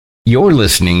You're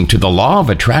listening to the Law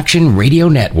of Attraction Radio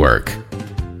Network.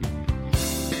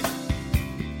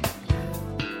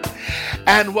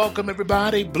 And welcome,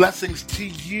 everybody. Blessings to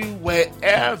you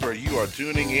wherever you are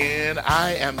tuning in.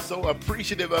 I am so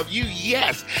appreciative of you.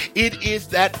 Yes, it is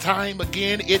that time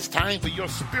again. It's time for your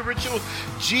spiritual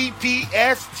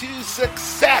GPS to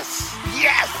success.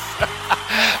 Yes.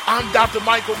 I'm Dr.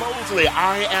 Michael Mosley.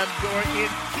 I am your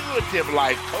intuitive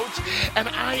life coach, and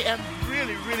I am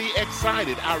really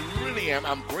excited. I really am.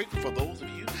 I'm grateful for those of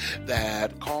you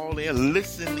that call in,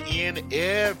 listen in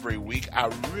every week. I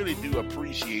really do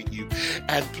appreciate you.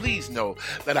 And please know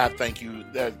that I thank you.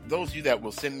 Those of you that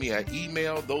will send me an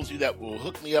email, those of you that will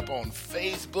hook me up on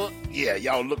Facebook, yeah,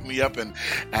 y'all look me up and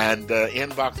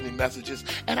inbox me messages.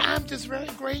 And I'm just really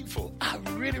grateful. I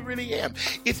really am.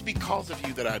 It's because of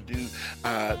you that I do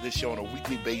this show on a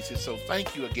weekly basis. So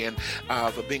thank you again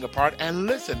for being a part. And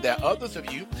listen, there are others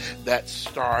of you that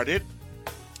started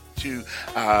to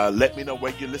let me know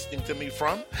where you're listening to me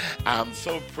from. I'm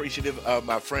so appreciative of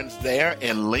my friends there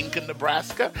in Lincoln,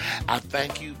 Nebraska. I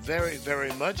thank you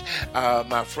very much.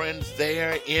 My friends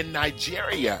there in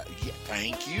Nigeria, yeah,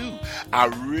 thank you. I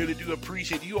really do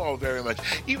appreciate you all very much.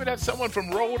 Even had someone from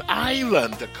Rhode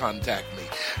Island to contact me.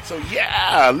 So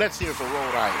yeah, let's hear it for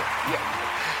Rhode Island. Yeah.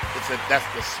 That's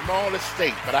the smallest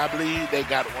state, but I believe they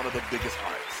got one of the biggest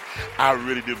hearts. I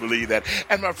really do believe that.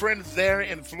 And my friends there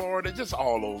in Florida, just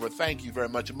all over, thank you very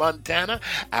much. Montana,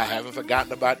 I haven't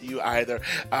forgotten about you either.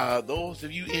 Those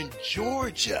of you in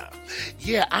Georgia,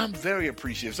 yeah, I'm very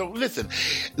appreciative. So listen,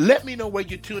 let me know where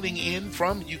you're tuning in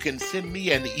from. You can send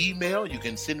me an email. You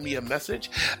can send me a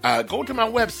message. Go to my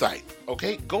website,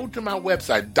 okay? Go to my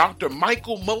website,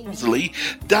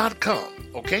 drmichaelmosley.com.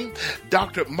 Okay,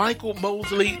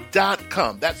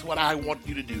 drmichaelmosley.com. That's what I want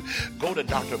you to do. Go to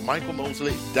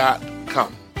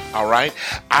drmichaelmosley.com. All right.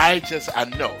 I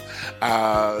know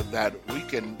that we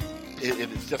can.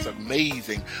 It is just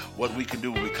amazing what we can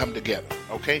do when we come together.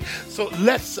 Okay, so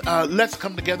let's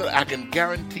come together. I can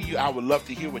guarantee you, I would love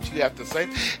to hear what you have to say,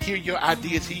 hear your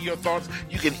ideas, hear your thoughts.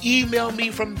 You can email me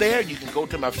from there. You can go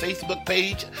to my Facebook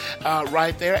page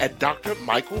right there at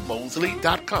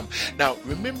drmichaelmosley.com. Now,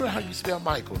 remember how you spell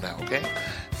Michael now, okay?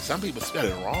 Some people spell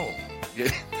it wrong.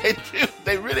 They do.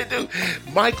 They really do.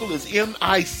 Michael is Michael.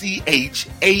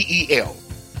 Michael,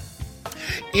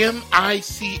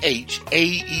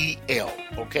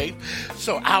 okay?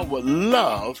 So I would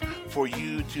love for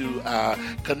you to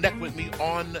connect with me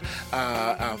on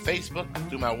Facebook,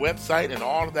 through my website, and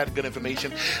all of that good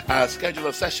information. Schedule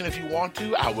a session if you want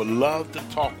to. I would love to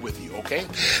talk with you, okay?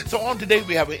 So on today,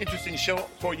 we have an interesting show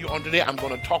for you on today. I'm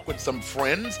going to talk with some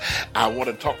friends. I want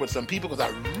to talk with some people because I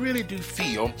really do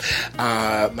feel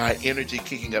my energy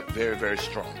kicking up very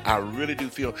strong. I really do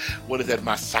feel,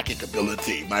 my psychic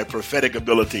ability, my prophetic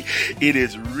ability. It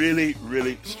is really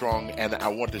strong, and I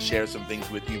want to share some things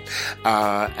with you.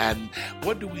 And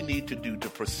what do we need to do to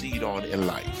proceed on in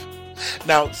life?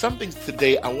 Now, some things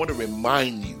today I want to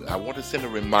remind you. I want to send a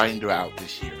reminder out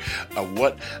this year of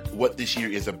what this year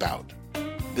is about.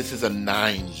 This is a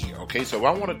 9 year, okay? So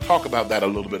I want to talk about that a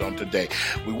little bit on today.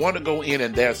 We want to go in,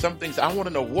 and there are some things I want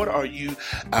to know, what are you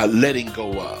letting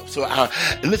go of? So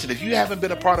listen, if you haven't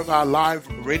been a part of our live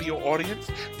radio audience,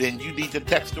 then you need to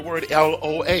text the word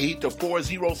LOA to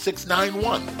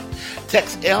 40691.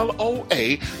 Text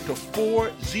LOA to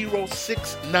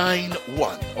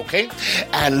 40691, okay?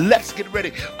 And let's get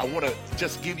ready. I want to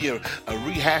just give you a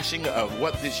rehashing of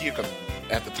what this year, because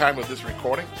at the time of this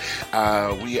recording,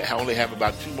 we only have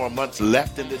about 2 more months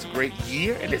left in this great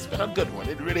year, and it's been a good one.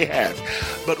 It really has.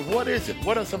 But what is it?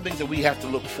 What are some things that we have to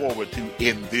look forward to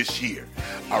in this year?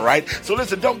 All right? So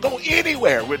listen, don't go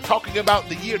anywhere. We're talking about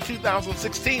the year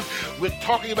 2016. We're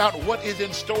talking about what is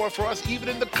in store for us even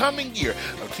in the coming year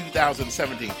of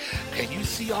 2017. Can you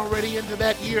see already into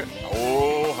that year?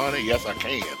 Oh, honey, yes, I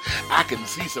can. I can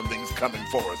see some things coming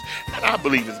for us, and I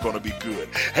believe it's going to be good.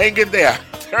 Hang in there.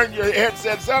 Turn your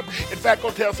headsets up. In fact,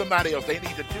 go tell somebody else they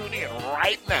need to tune in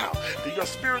right now to your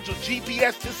spiritual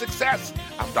GPS to success.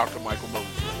 I'm Dr. Michael Mosley.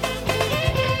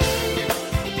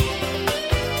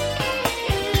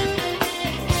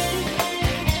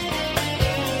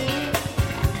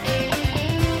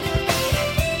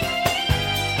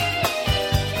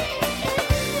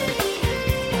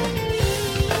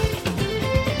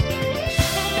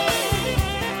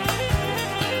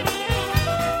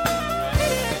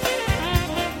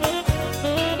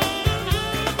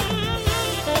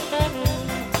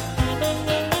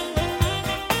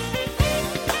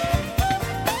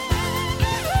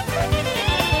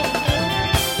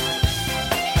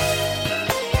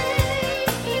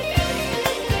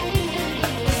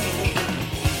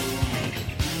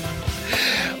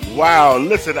 Wow,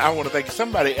 listen, I want to thank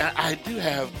somebody. I do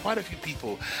have quite a few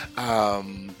people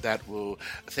that will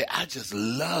say, I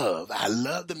love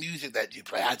the music that you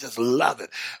play. I just love it.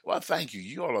 Well, thank you.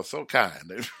 You all are so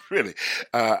kind. Really.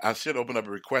 I should open up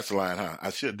a request line, huh? I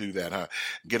should do that, huh?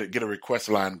 Get a request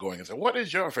line going and say, what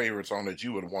is your favorite song that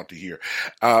you would want to hear?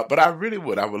 But I really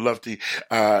would. I would love to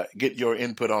get your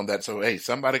input on that. So, hey,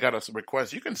 somebody got a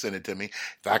request. You can send it to me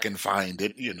if I can find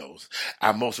it. You know,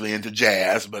 I'm mostly into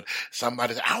jazz, but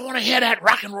somebody said, I want to hear that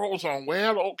rock and roll song.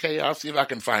 Well, okay, I'll see if I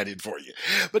can find it for you.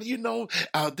 But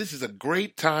this is a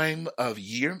great time of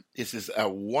year. This is a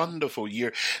wonderful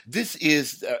year. This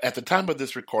is at the time of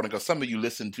this recording, because some of you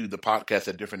listen to the podcast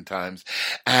at different times,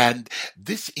 and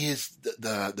this is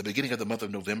the beginning of the month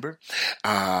of November,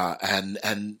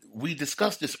 and we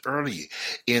discussed this early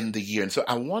in the year, and so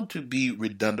I want to be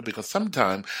redundant because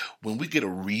sometimes when we get a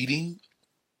reading,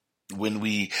 when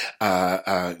we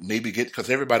maybe get, because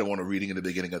everybody want a reading in the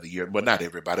beginning of the year, well, not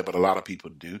everybody, but a lot of people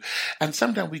do, and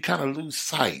sometimes we kind of lose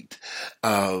sight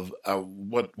of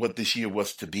what this year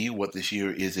was to be, what this year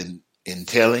is in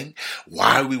telling,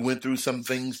 why we went through some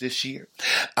things this year.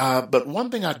 But one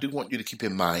thing I do want you to keep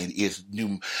in mind is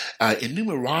in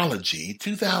numerology,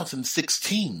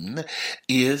 2016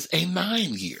 is a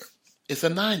 9-year. It's a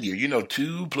 9-year.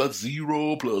 2 plus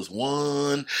 0 plus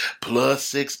 1 plus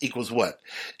 6 equals what?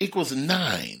 Equals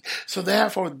 9. So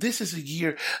therefore, this is a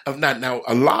year of 9. Now,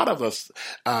 a lot of us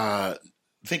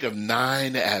think of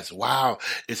 9 as, wow,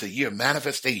 it's a year of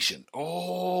manifestation.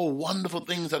 Oh, wonderful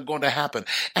things are going to happen.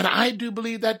 And I do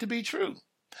believe that to be true.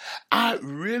 I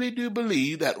really do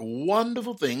believe that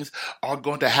wonderful things are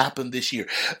going to happen this year.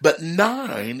 But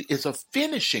 9 is a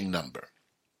finishing number.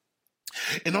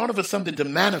 In order for something to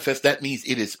manifest, that means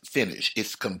it is finished.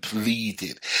 It's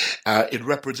completed. It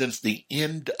represents the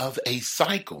end of a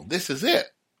cycle. This is it.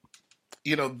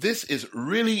 This is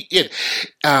really it.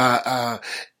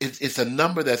 It's a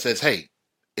number that says, hey,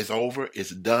 it's over.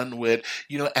 It's done with.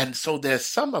 And so there's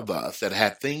some of us that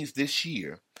had things this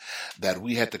year that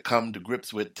we had to come to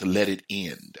grips with to let it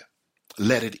end.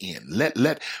 Let it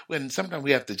end. When sometimes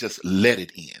we have to just let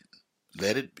it end.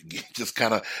 Let it just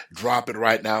kind of drop it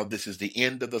right now. This is the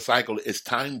end of the cycle. It's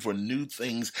time for new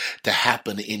things to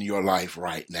happen in your life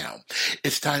right now.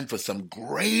 It's time for some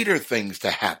greater things to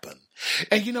happen.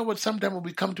 And you know what? Sometimes when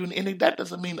we come to an ending, that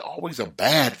doesn't mean always a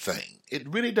bad thing.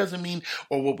 It really doesn't mean,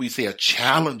 or what we say, a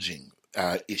challenging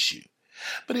issue.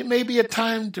 But it may be a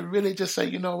time to really just say,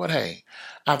 you know what, hey,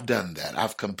 I've done that.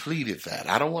 I've completed that.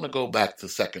 I don't want to go back to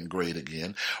second grade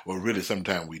again. Or really,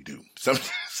 sometimes we do.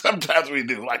 Sometimes we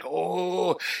do. Like,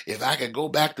 oh, if I could go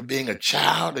back to being a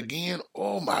child again,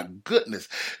 oh my goodness.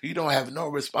 You don't have no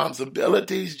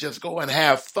responsibilities. Just go and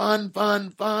have fun.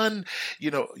 And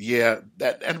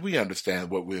we understand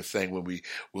what we're saying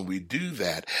when we do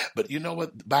that. But you know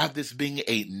what? By this being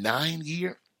a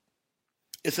 9-year,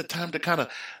 it's a time to kind of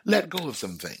let go of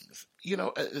some things.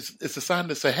 It's a sign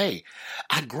to say, hey,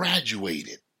 I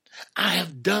graduated. I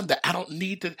have done that. I don't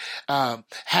need to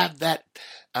have that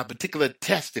particular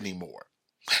test anymore.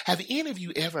 Have any of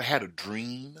you ever had a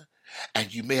dream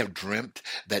and you may have dreamt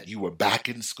that you were back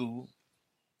in school?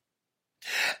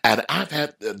 And I've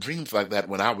had dreams like that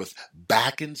when I was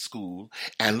back in school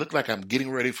and look like I'm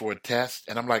getting ready for a test.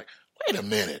 And I'm like, wait a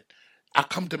minute. I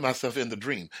come to myself in the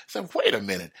dream. So wait a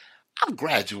minute. I'm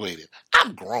graduated.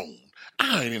 I'm grown.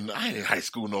 I ain't in high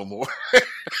school no more.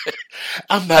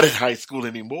 I'm not in high school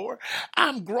anymore.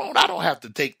 I'm grown. I don't have to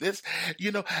take this,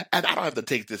 and I don't have to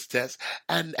take this test.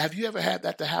 And have you ever had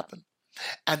that to happen?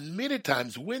 And many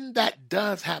times when that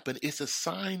does happen, it's a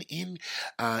sign in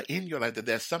your life that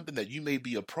there's something that you may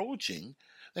be approaching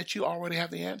that you already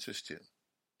have the answers to.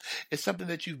 It's something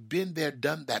that you've been there,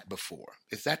 done that before.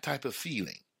 It's that type of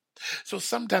feeling. So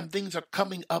sometimes things are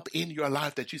coming up in your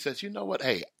life that you says, you know what?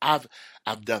 Hey, I've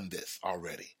done this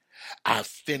already. I've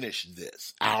finished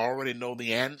this. I already know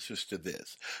the answers to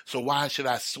this. So why should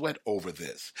I sweat over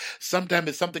this? Sometimes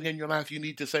it's something in your life you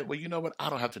need to say, well, you know what? I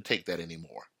don't have to take that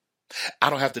anymore. I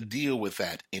don't have to deal with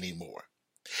that anymore.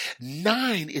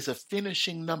 9 is a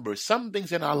finishing number. Some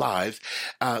things in our lives,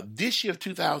 this year of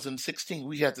 2016,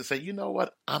 we have to say, you know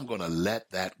what? I'm going to let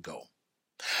that go.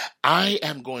 I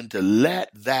am going to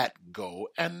let that go,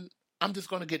 and I'm just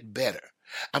going to get better.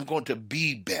 I'm going to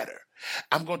be better.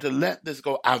 I'm going to let this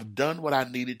go. I've done what I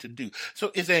needed to do.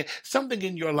 So is there something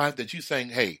in your life that you're saying,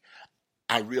 hey,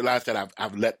 I realize that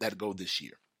I've let that go this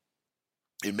year?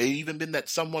 It may even been that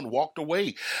someone walked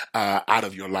away out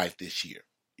of your life this year.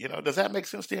 Does that make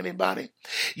sense to anybody?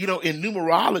 In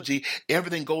numerology,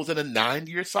 everything goes in a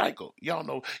 9-year cycle. Y'all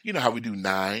know, how we do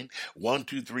 9, 1,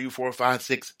 2, 3, 4, 5,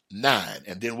 6, 9.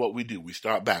 And then what we do, we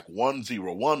start back 1,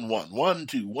 0, 1, 1, 1,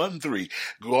 2, 1, 3,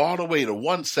 go all the way to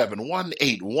 1, 7, 1,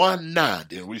 8, 1, 9.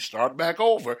 Then we start back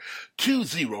over 2,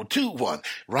 0, 2, 1,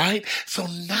 right? So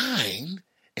 9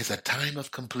 is a time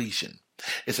of completion.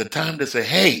 It's a time to say,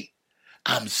 hey,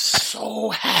 I'm so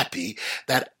happy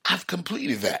that I've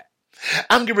completed that.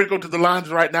 I'm getting ready to go to the lines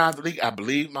right now. I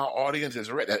believe my audience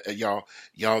is ready.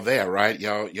 Y'all there, right?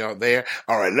 Y'all there?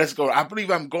 All right, let's go. I believe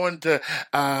I'm going to,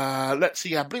 let's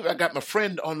see. I believe I got my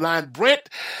friend online, Brent.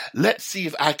 Let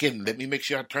me make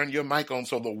sure I turn your mic on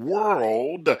so the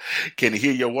world can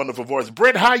hear your wonderful voice.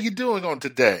 Brent, how you doing on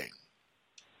today?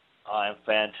 I'm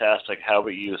fantastic. How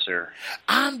about you, sir?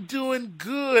 I'm doing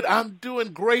good. I'm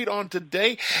doing great on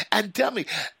today. And tell me,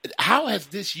 how has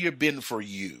this year been for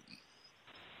you?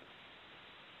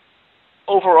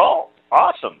 Overall,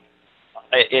 awesome.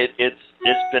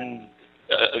 It's been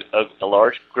a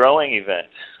large growing event.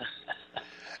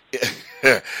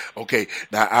 Okay,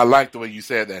 now I like the way you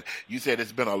said that. You said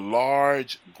it's been a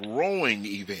large growing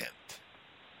event.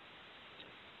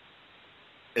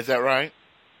 Is that right?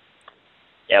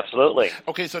 Absolutely.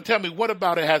 Okay, so tell me, what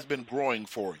about it has been growing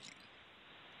for you?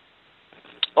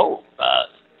 Oh,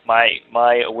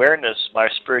 my awareness, my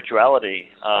spirituality.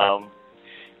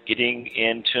 Getting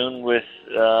in tune with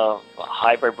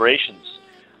high vibrations,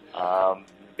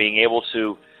 being able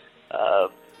to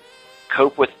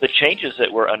cope with the changes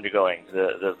that we're undergoing,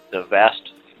 the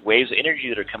vast waves of energy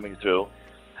that are coming through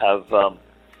have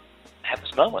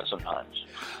this moment sometimes.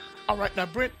 All right, now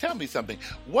Brent, tell me something.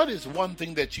 What is one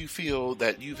thing that you feel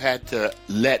that you've had to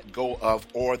let go of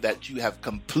or that you have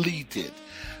completed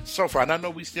so far? And I know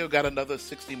we still got another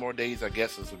 60 more days, I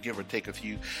guess, so give or take a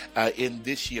few in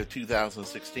this year,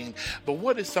 2016. But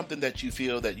what is something that you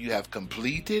feel that you have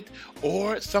completed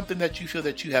or something that you feel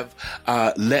that you have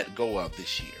let go of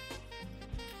this year?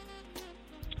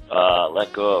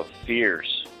 Let go of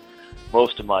fears.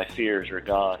 Most of my fears are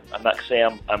gone. I'm not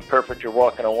saying I'm perfect or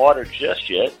walking on water just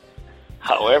yet.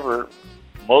 However,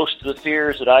 most of the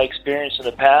fears that I experienced in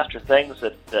the past are things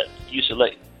that used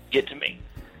to get to me.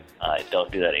 I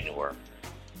don't do that anymore.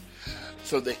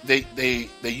 So they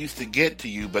used to get to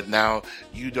you, but now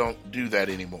you don't do that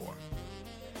anymore.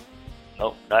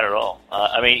 No, not at all.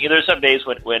 I mean, there's some days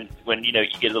when you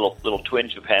get a little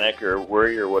twinge of panic or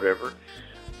worry or whatever.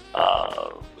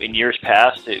 In years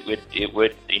past, it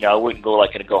would I wouldn't go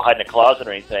hide in a closet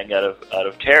or anything out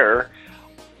of terror.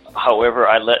 However,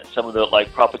 I let some of the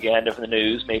propaganda from the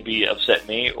news maybe upset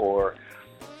me, or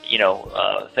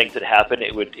things that happen.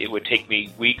 It would take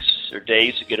me weeks or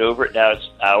days to get over it. Now it's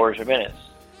hours or minutes.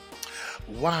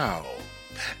 Wow.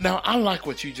 Now, I like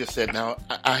what you just said. Now,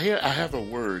 I have a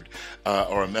word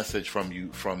or a message from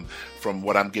you from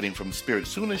what I'm getting from Spirit. As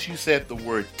soon as you said the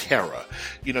word terror,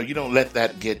 you don't let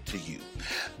that get to you.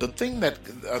 The thing that,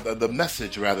 the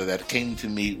message rather that came to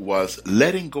me was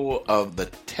letting go of the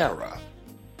terror.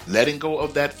 Letting go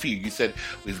of that fear. You said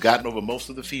we've gotten over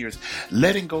most of the fears.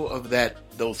 Letting go of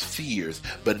those fears.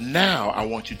 But now I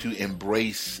want you to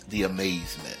embrace the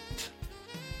amazement.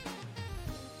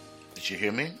 Did you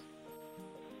hear me?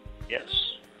 Yes.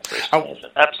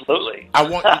 Absolutely. I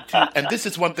want you to, and this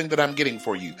is one thing that I'm getting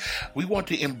for you. We want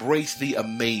to embrace the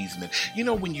amazement.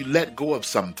 When you let go of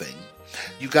something,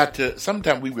 you got to,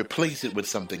 sometimes we replace it with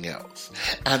something else.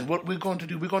 And what we're going to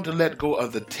do, we're going to let go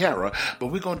of the terror, but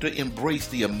we're going to embrace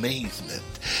the amazement.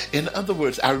 In other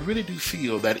words, I really do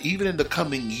feel that even in the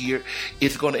coming year,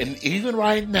 it's going to, and even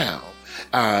right now,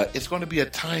 it's going to be a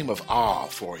time of awe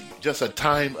for you. Just a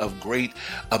time of great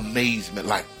amazement.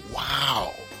 Like,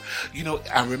 wow.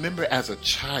 I remember as a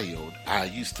child, I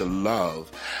used to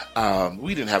love,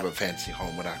 we didn't have a fancy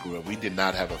home when I grew up. We did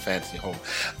not have a fancy home.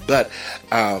 But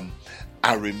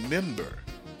I remember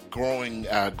going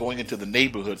into the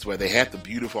neighborhoods where they had the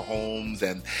beautiful homes,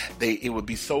 and it would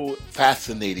be so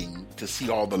fascinating to see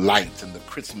all the lights and the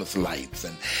Christmas lights,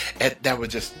 and that would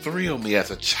just thrill me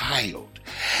as a child.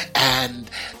 And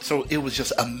so it was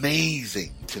just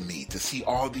amazing to me to see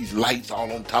all these lights all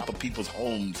on top of people's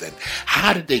homes, and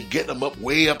how did they get them up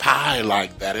way up high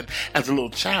like that? And as a little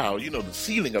child, the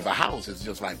ceiling of a house is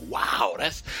just like, wow,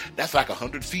 that's like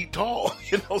 100 feet tall,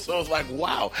 so it's like,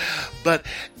 wow. But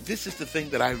this is the thing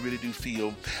that I really do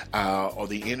feel, or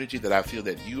the energy that I feel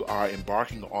that you are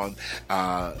embarking on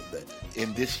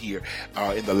in this year,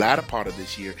 in the latter part of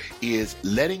this year, is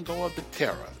letting go of the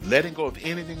terror, letting go of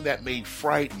anything that may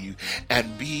frighten you,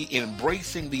 and be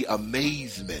embracing the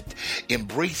amazement amazement,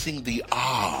 embracing the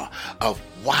awe of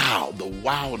wow, the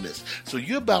wowness. So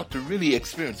you're about to really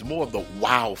experience more of the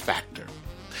wow factor.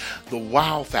 The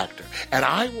wow factor. And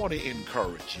I want to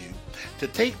encourage you to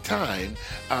take time,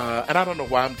 and I don't know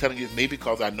why I'm telling you, maybe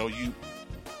because I know you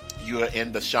are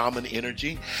in the shaman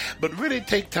energy, but really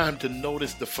take time to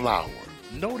notice the flower.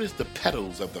 Notice the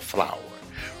petals of the flower.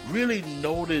 Really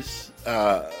notice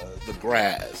the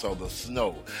grass or the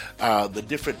snow, the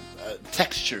different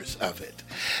textures of it.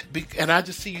 And I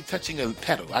just see you touching a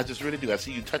petal. I just really do. I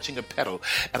see you touching a petal,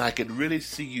 and I can really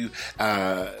see you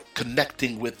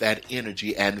connecting with that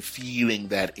energy and feeling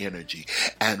that energy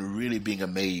and really being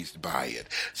amazed by it.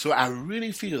 So I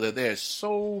really feel that there's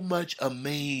so much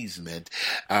amazement,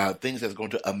 things that's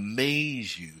going to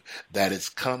amaze you that is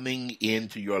coming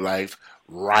into your life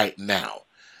right now.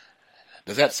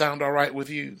 Does that sound all right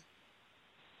with you?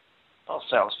 Oh,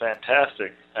 sounds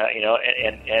fantastic.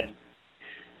 And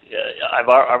I've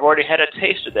already had a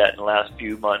taste of that in the last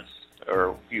few months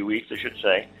or few weeks, I should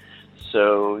say.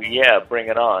 So yeah, bring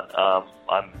it on.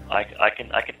 I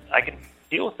can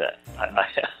deal with that.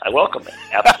 I welcome it.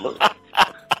 Absolutely.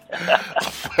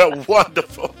 Well,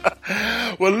 wonderful.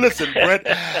 Well, listen, Brent,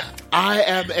 I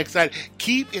am excited.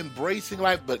 Keep embracing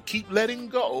life, but keep letting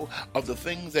go of the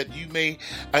things that you may.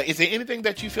 Is there anything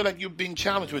that you feel like you're being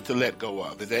challenged with to let go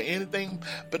of? Is there anything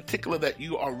particular that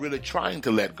you are really trying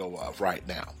to let go of right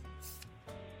now?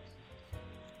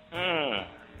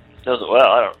 Well,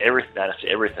 I don't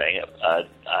everything.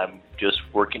 I'm just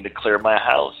working to clear my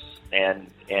house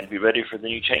and be ready for the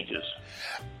new changes.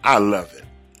 I love it.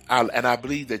 And I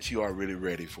believe that you are really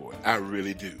ready for it. I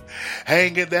really do.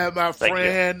 Hang in there, my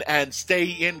friend, and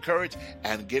stay encouraged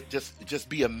and just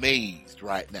be amazed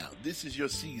right now. This is your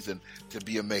season to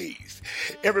be amazed.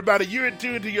 Everybody, you're in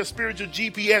tune to your spiritual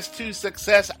GPS to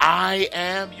success. I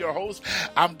am your host.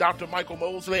 I'm Dr. Michael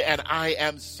Mosley, and I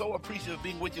am so appreciative of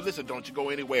being with you. Listen, don't you go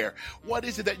anywhere. What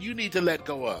is it that you need to let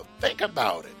go of? Think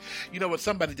about it. You know what?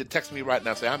 Somebody just text me right now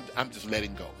and say, I'm just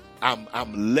letting go.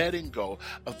 I'm letting go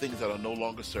of things that are no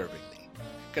longer serving me.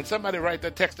 Can somebody write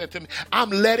that, text that to me?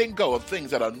 I'm letting go of things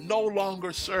that are no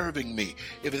longer serving me.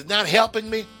 If it's not helping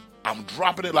me, I'm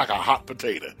dropping it like a hot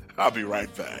potato. I'll be right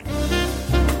back.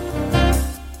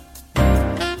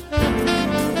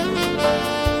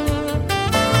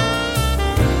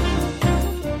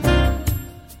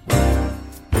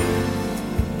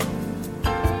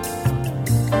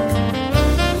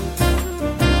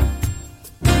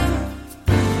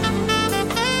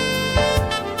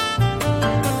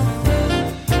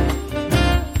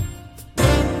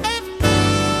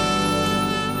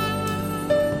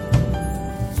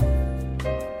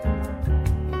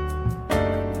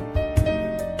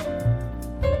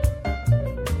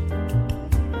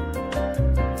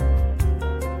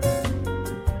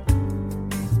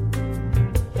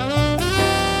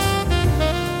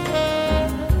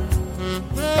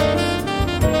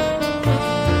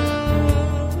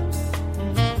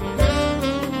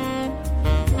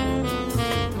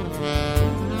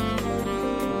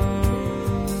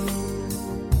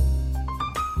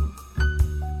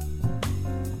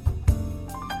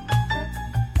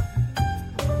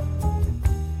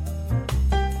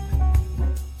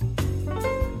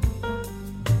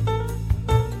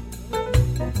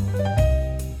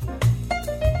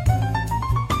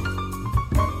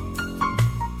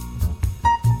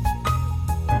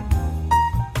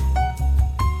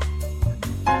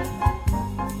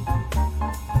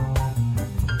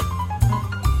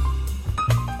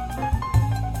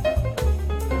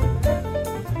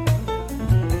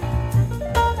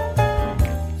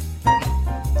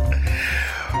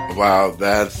 Wow,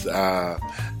 that's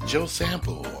Joe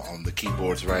Sample on the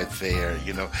keyboards right there.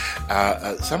 You know,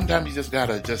 sometimes you just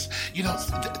gotta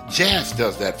jazz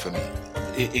does that for me.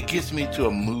 It gets me to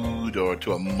a mood or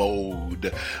to a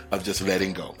mode of just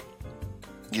letting go.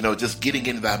 You know, just getting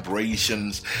in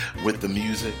vibrations with the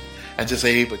music. And just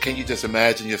say, hey, but can you just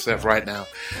imagine yourself right now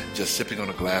just sipping on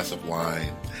a glass of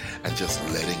wine and just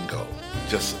letting go,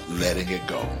 just letting it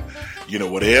go. You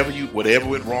know, whatever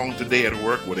went wrong today at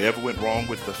work, whatever went wrong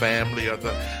with the family or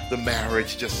the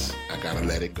marriage, I gotta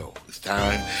let it go. It's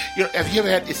time. You know, have you ever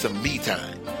had, it's some me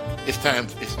time. It's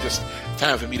just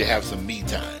time for me to have some me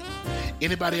time.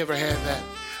 Anybody ever had that?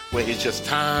 Where it's just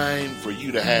time for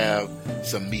you to have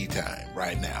some me time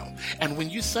right now. And when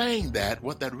you're saying that,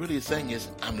 what that really is saying is,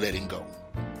 I'm letting go.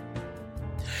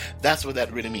 That's what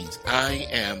that really means. I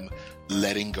am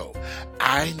letting go.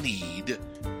 I need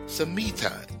some me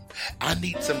time. I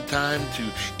need some time to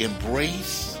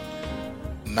embrace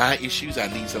my issues. I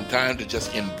need some time to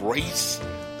just embrace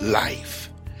life.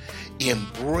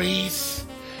 Embrace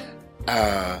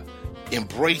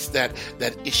embrace that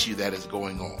issue that is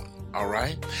going on. All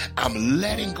right? I'm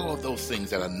letting go of those things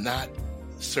that are not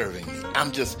serving me.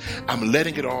 I'm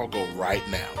letting it all go right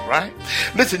now, right?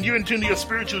 Listen, you're in tune to your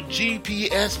spiritual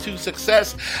GPS to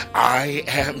success. I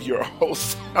am your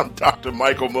host. I'm Dr.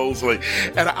 Michael Mosley,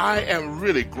 and I am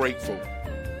really grateful.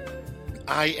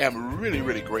 I am really,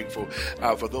 really grateful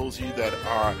for those of you that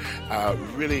are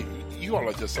you all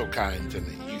are just so kind to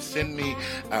me. You send me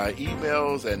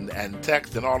emails and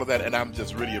text and all of that, and I'm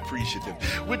just really appreciative.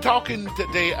 We're talking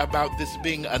today about this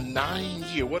being a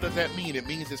 9-year. What does that mean? It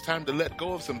means it's time to let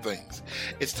go of some things.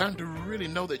 It's time to really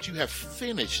know that you have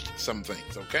finished some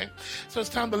things, okay? So it's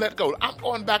time to let go. I'm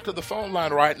going back to the phone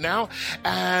line right now,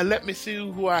 and let me see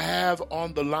who I have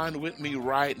on the line with me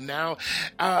right now.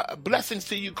 Blessings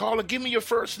to you, caller. Give me your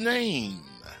first name.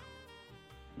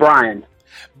 Brian.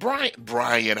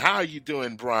 Brian, how are you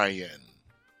doing, Brian?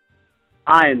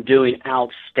 I am doing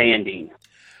outstanding.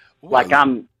 Well,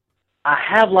 I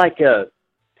have like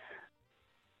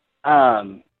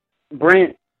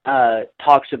Brent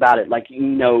talks about it, like, you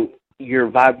know, your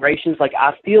vibrations. Like,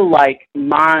 I feel like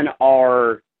mine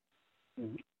are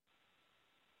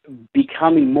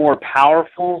becoming more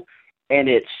powerful, and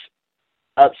it's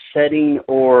upsetting,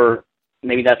 or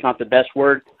maybe that's not the best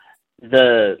word,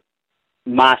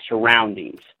 my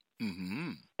surroundings.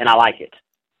 Mm-hmm. And I like it.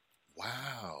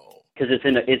 Wow. Because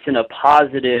it's in a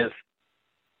positive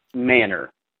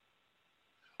manner.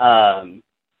 When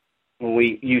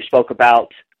you spoke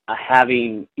about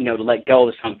having, you know, to let go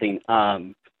of something.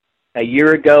 A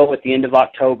year ago, at the end of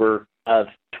October of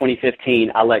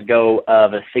 2015, I let go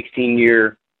of a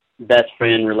 16-year best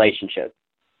friend relationship.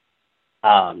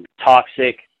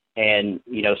 Toxic, and,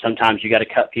 you know, sometimes you got to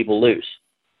cut people loose.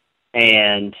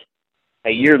 And a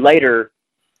year later,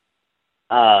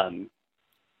 I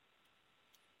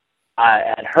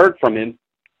had heard from him,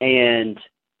 and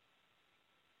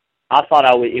I thought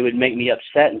it would make me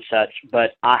upset and such,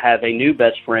 but I have a new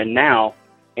best friend now,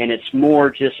 and it's more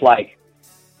just like,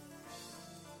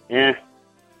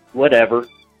 whatever.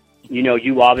 You know,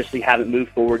 you obviously haven't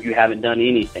moved forward, you haven't done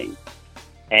anything.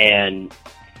 And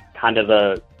kind of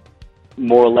a,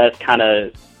 more or less kind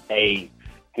of a,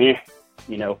 you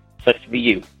know, sucks to be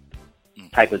you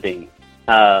type of thing.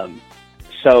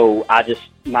 So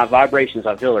my vibrations,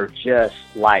 I feel, are just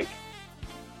like,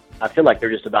 I feel like they're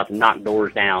just about to knock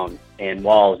doors down and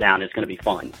walls down. It's going to be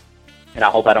fun. And I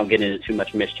hope I don't get into too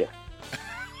much mischief.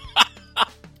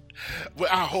 Well,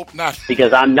 I hope not.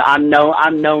 Because I'm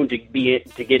known to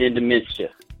get into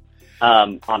mischief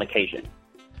on occasion.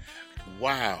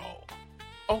 Wow.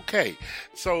 Okay,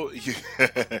 so you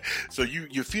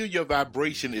feel your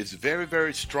vibration is very,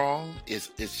 very strong.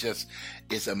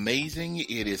 It's amazing.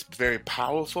 It is very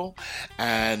powerful,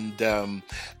 and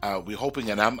we're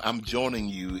hoping, and I'm joining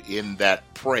you in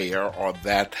that prayer, or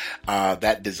that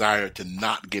desire to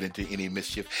not get into any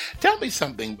mischief. Tell me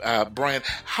something, Brian.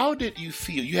 How did you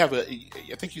feel?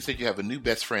 I think you said you have a new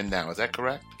best friend now. Is that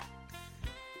correct?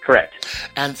 Correct.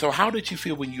 And so how did you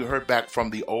feel when you heard back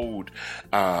from the old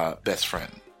best friend?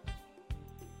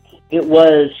 It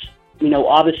was, you know,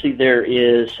 obviously there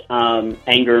is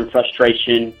anger and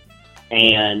frustration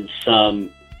and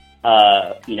some,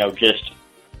 you know, just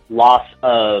loss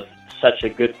of such a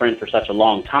good friend for such a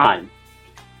long time.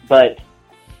 But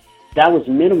that was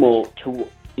minimal to,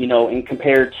 you know, in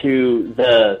compared to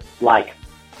the, like,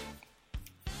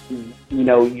 you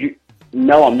know,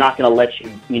 no, I'm not going to let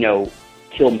you, you know,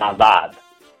 kill my vibe.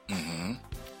 Mm-hmm.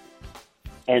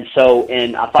 And so,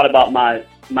 and I thought about my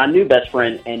new best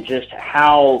friend, and just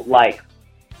how, like,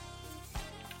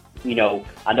 you know,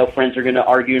 I know friends are going to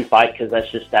argue and fight because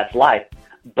that's life,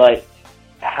 but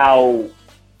how,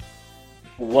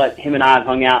 what him and I have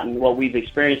hung out and what we've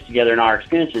experienced together and our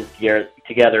experiences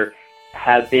together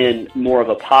have been more of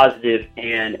a positive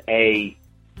and a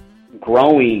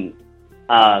growing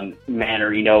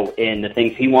manner, you know, in the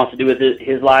things he wants to do with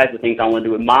his life, the things I want to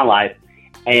do with my life.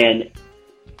 And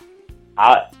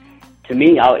to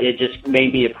me, it just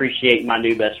made me appreciate my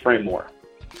new best friend more.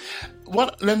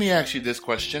 Let me ask you this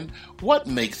question. What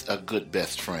makes a good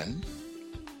best friend?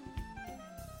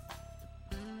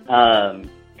 To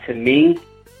me,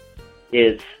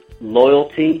 it's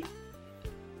loyalty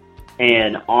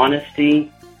and honesty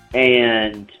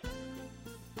and,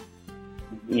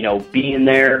 you know, being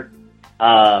there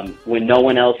when no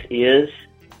one else is,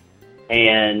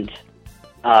 and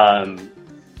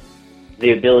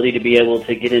the ability to be able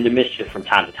to get into mischief from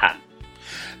time to time.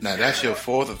 Now, that's your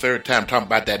fourth or third time talking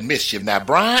about that mischief. Now,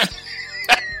 Brian,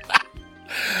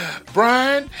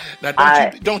 now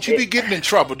don't you be getting in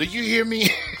trouble. Do you hear me?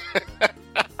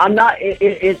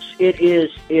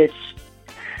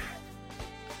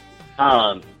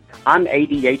 I'm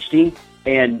ADHD,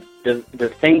 and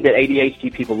the thing that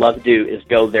ADHD people love to do is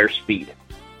go their speed.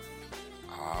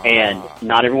 And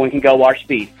not everyone can go our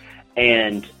speed.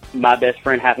 And my best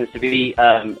friend happens to be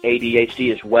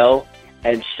ADHD as well.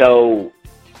 And so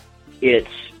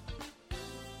it's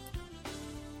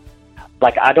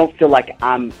like I don't feel like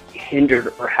I'm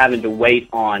hindered or having to wait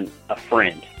on a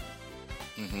friend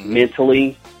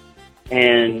mentally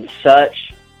and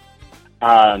such.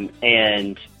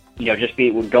 And, you know, just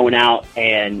going out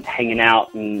and hanging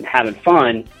out and having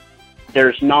fun,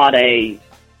 there's not a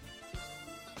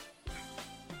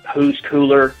who's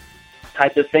cooler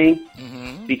type of thing,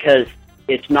 because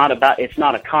it's not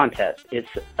a contest. It's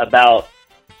about,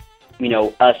 you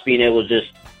know, us being able to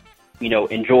just, you know,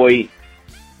 enjoy,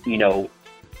 you know,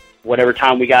 whatever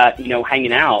time we got, you know,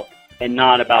 hanging out, and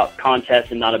not about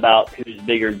contests and not about who's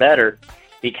bigger and better,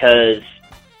 because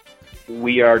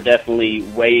we are definitely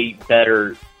way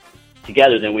better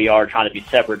together than we are trying to be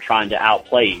separate, trying to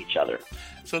outplay each other.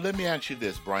 So let me ask you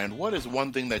this, Brian. What is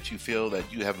one thing that you feel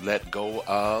that you have let go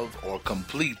of or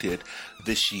completed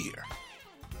this year?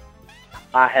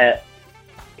 I had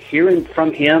hearing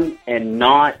from him and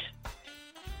not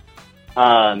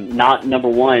number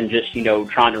one, just, you know,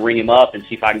 trying to ring him up and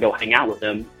see if I can go hang out with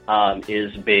him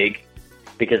is big,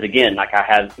 because again, like I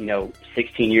have, you know,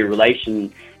 16-year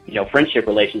friendship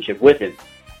relationship with him.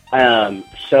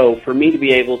 So for me to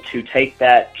be able to take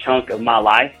that chunk of my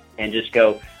life and just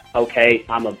go, okay,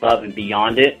 I'm above and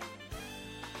beyond it.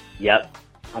 Yep,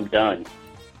 I'm done.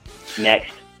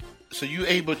 Next. So you're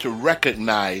able to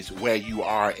recognize where you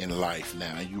are in life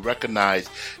now. You recognize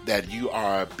that you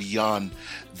are beyond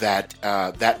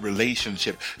that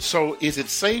relationship. So is it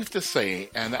safe to say,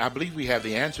 and I believe we have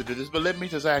the answer to this, but let me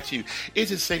just ask you,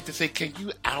 is it safe to say, can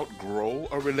you outgrow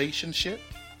a relationship?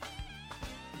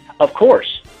 Of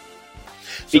course.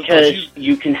 Because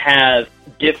you can have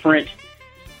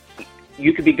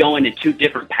you could be going in two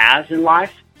different paths in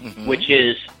life, which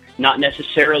is not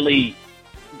necessarily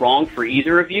wrong for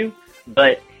either of you.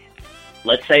 But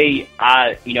let's say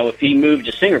if he moved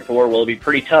to Singapore, well, it'd be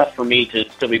pretty tough for me to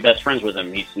still be best friends with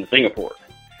him. He's in Singapore.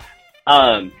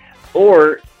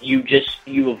 Or you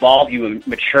evolve, you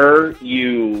mature,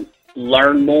 you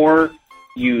learn more,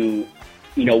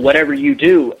 whatever you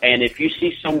do. And if you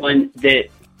see someone that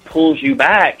pulls you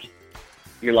back,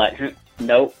 you're like,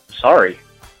 nope, sorry.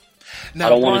 Now, I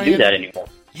don't want to do that anymore.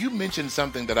 You mentioned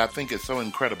something that I think is so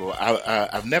incredible.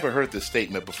 I've never heard this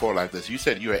statement before like this. You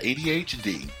said you're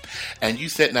ADHD, and you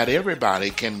said not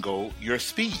everybody can go your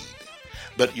speed.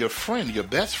 But your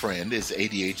best friend, is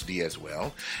ADHD as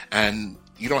well, and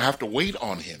you don't have to wait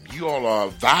on him. You all are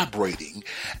vibrating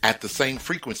at the same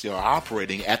frequency or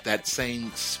operating at that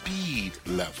same speed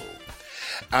level.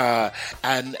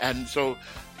 And so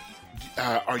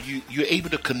are you able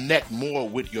to connect more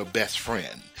with your best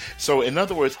friend? So in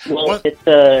other words, since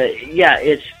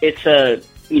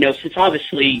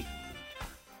obviously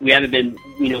we haven't been,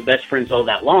 best friends all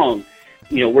that long,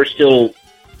 we're still,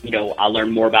 I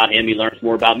learn more about him, he learns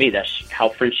more about me. That's how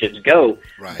friendships go.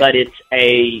 Right. But it's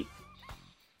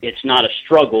not a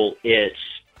struggle. It's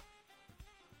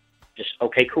just,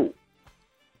 okay, cool.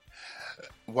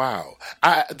 Wow.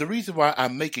 The reason why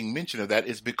I'm making mention of that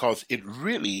is because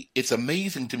it's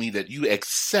amazing to me that you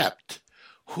accept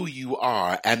who you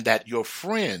are and that your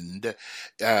friend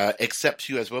accepts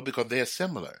you as well, because they're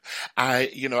similar.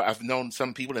 I've known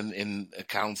some people in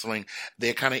counseling,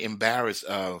 they're kind of embarrassed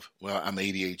of, well, I'm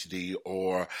ADHD,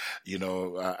 or,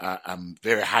 I'm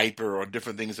very hyper, or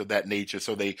different things of that nature.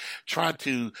 So they try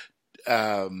to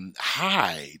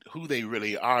hide who they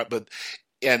really are.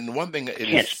 And one thing, I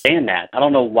can't stand that. I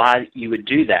don't know why you would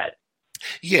do that.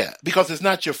 Yeah, because it's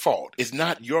not your fault. It's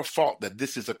not your fault that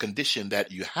this is a condition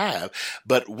that you have.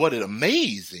 But what the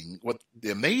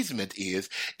amazement is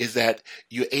that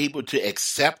you're able to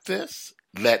accept this,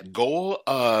 let go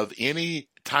of any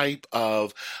type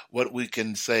of what we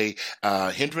can say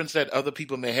hindrance that other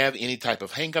people may have, any type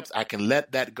of hangups. I can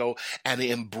let that go and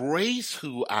embrace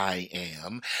who I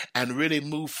am and really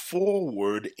move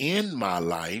forward in my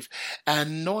life,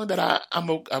 and knowing that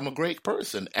I'm a great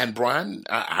person. And Brian,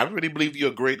 I really believe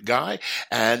you're a great guy,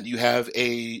 and you have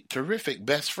a terrific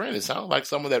best friend. It sounds like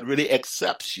someone that really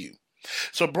accepts you.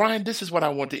 So, Brian, this is what I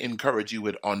want to encourage you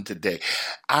with on today.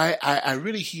 I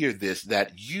really hear this,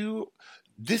 that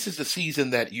this is the season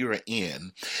that you're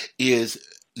in, is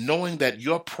knowing that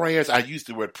your prayers, I use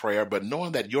the word prayer, but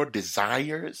knowing that your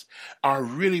desires are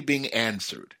really being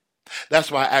answered.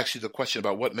 That's why I asked you the question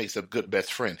about what makes a good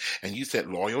best friend. And you said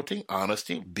loyalty,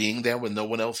 honesty, being there when no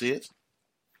one else is.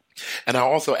 And I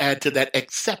also add to that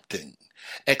accepting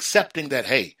that,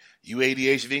 hey, You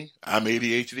ADHD, I'm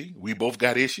ADHD. We both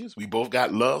got issues. We both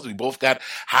got loves. We both got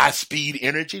high speed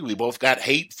energy. We both got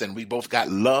hates, and we both got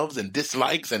loves and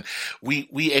dislikes. And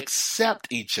we accept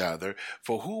each other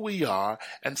for who we are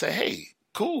and say, hey,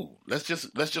 cool. Let's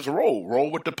just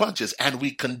roll with the punches. And we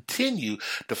continue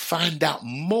to find out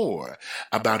more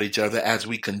about each other as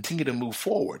we continue to move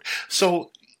forward. So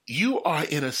you are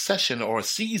in a session or a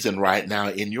season right now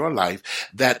in your life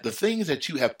that the things that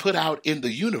you have put out in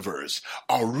the universe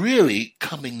are really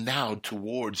coming now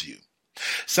towards you.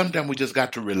 Sometimes we just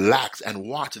got to relax and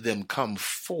watch them come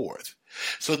forth.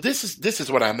 So this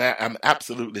is what I'm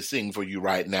absolutely seeing for you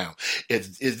right now.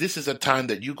 This is a time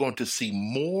that you're going to see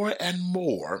more and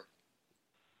more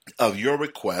of your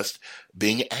request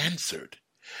being answered.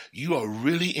 You are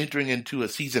really entering into a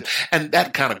season, and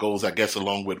that kind of goes, I guess,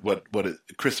 along with what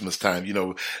Christmas time.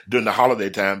 During the holiday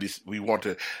time, we want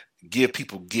to give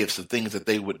people gifts of things that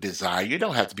they would desire. You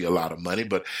don't have to be a lot of money,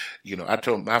 but I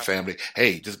told my family,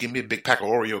 hey, just give me a big pack of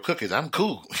Oreo cookies. I'm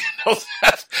cool.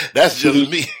 That's just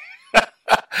me.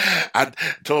 I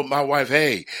told my wife,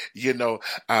 hey, you can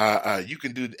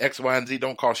do X, Y, and Z.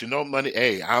 Don't cost you no money.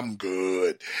 Hey, I'm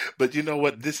good. But you know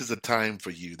what? This is a time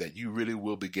for you that you really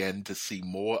will begin to see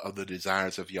more of the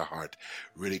desires of your heart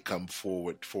really come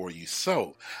forward for you.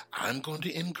 So I'm going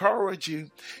to encourage you.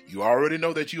 You already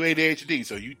know that you ADHD,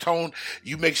 so you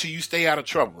make sure you stay out of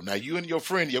trouble. Now, you and your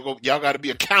friend, y'all got to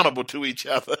be accountable to each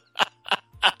other.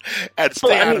 And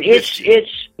stay out of mischief.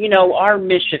 It's our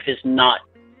mischief is not.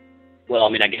 Well,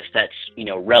 I guess that's,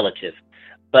 relative,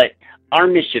 but our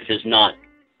mischief is not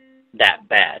that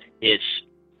bad.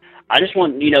 I just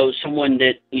want, someone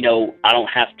that, I don't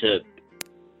have to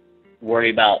worry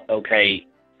about, okay,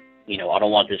 I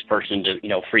don't want this person to,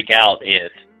 freak out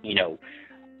if,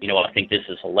 I think this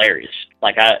is hilarious.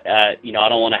 Like, I don't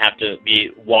want to have to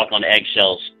walk on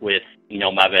eggshells with,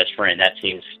 my best friend. That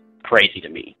seems crazy to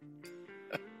me.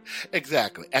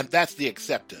 Exactly. And that's the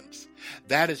acceptance.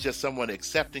 That is just someone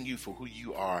accepting you for who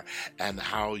you are and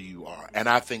how you are. And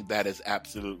I think that is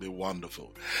absolutely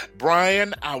wonderful.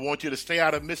 Brian, I want you to stay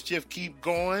out of mischief, keep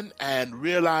going, and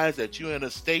realize that you're in a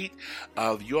state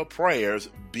of your prayers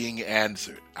being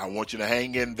answered. I want you to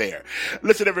hang in there.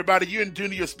 Listen, everybody, you're in tune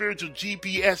to your spiritual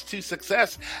GPS to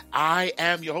success. I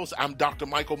am your host. I'm Dr.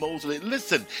 Michael Mosley.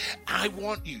 Listen, I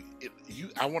want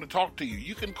to talk to you.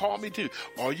 You can call me too.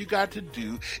 All you got to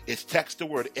do is text the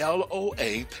word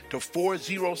LOA to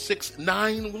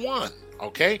 40691.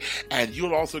 Okay? And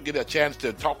you'll also get a chance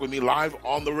to talk with me live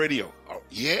on the radio. Oh,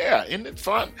 yeah, isn't it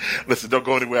fun? Listen, don't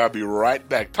go anywhere. I'll be right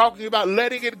back talking about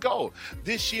letting it go.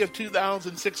 This year of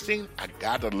 2016, I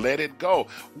got to let it go.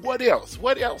 What else?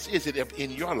 What else is it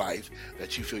in your life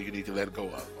that you feel you need to let go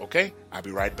of? Okay? I'll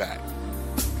be right back.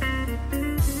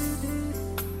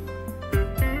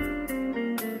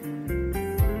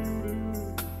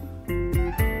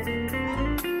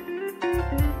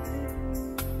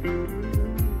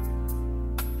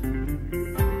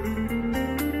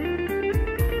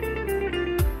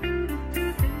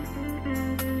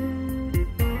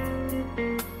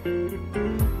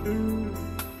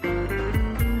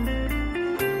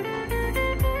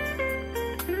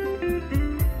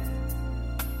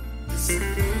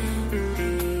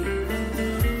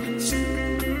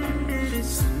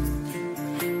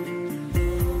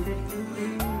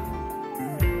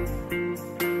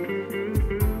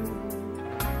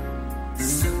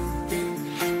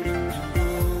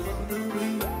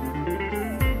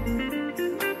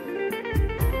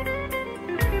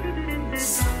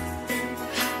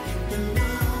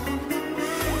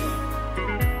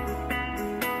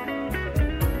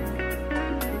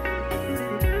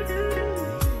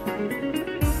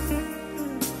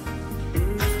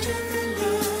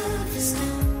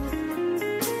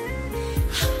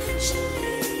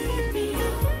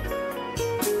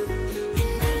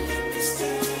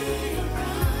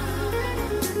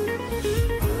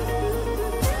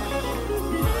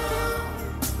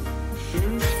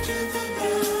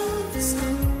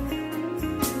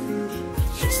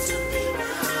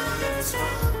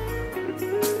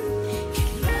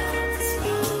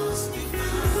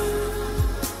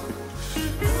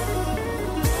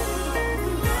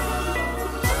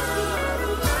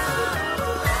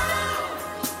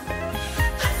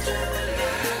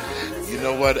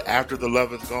 What after the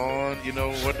love is gone,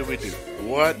 what do we do?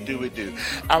 What do we do?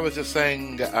 I was just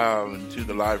saying to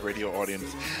the live radio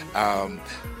audience,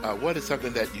 what is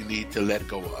something that you need to let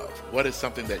go of? What is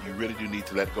something that you really do need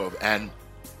to let go of? And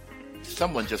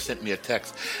someone just sent me a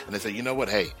text and they said, you know what?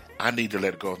 Hey, I need to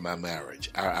let go of my marriage.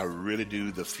 I really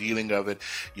do. The feeling of it,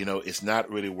 it's not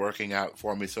really working out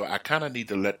for me. So I kind of need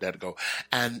to let that go.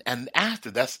 And after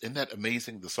isn't that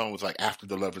amazing? The song was like, after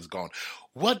the love is gone.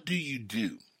 What do you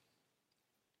do?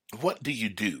 What do you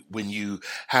do when you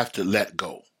have to let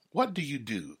go? What do you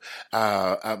do?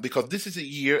 Because this is a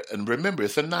year, and remember,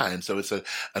 it's a 9, so it's a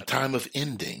time of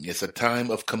ending. It's a time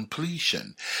of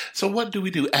completion. So what do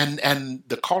we do? And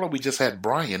the caller we just had,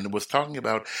 Brian, was talking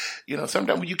about,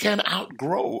 sometimes you can't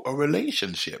outgrow a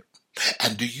relationship.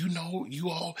 And do you know,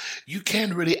 you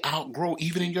can really outgrow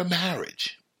even in your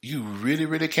marriage. You really,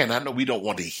 really can. I know we don't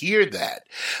want to hear that,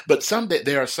 but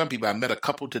there are some people. I met a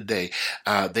couple today.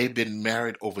 They've been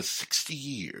married over 60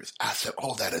 years. I said,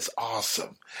 "Oh, that is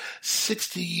awesome!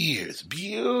 60 years,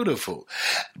 beautiful."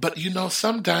 But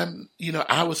sometimes,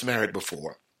 I was married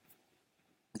before,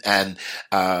 and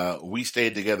we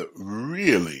stayed together.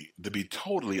 Really, to be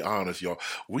totally honest, y'all,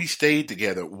 we stayed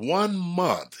together 1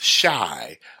 month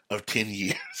shy of 10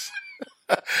 years.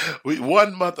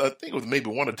 1 month, I think it was maybe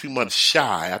 1 or 2 months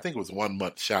shy. I think it was 1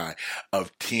 month shy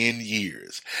of 10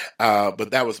 years.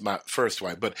 But that was my first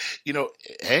wife. But,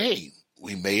 hey,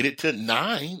 we made it to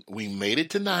 9. We made it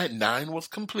to 9. 9 was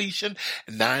completion.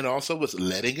 9 also was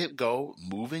letting it go,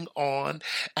 moving on.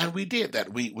 And we did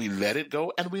that. We let it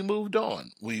go and we moved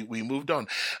on. We moved on.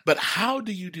 But how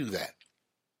do you do that?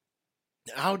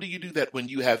 How do you do that when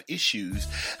you have issues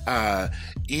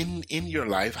in your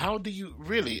life? How do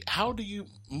you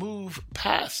move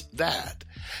past that?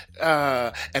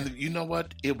 And you know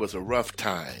what? It was a rough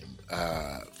time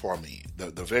for me.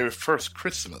 The very first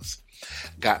Christmas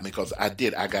got me because I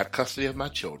got custody of my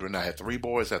children. I had 3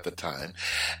 boys at the time,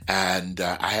 and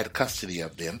I had custody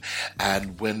of them.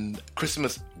 And when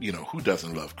Christmas, who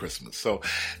doesn't love Christmas? So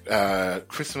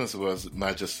Christmas was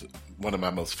just one of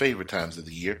my most favorite times of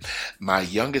the year. My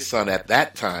youngest son at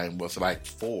that time was like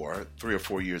 3 or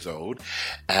 4 years old,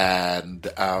 and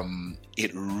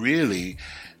it really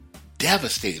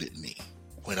devastated me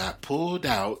when I pulled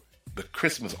out the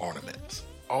Christmas ornaments.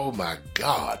 Oh my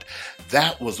God,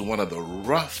 that was one of the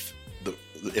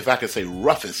if I could say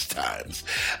roughest times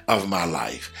of my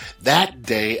life. That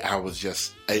day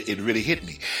it really hit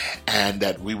me, and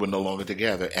that we were no longer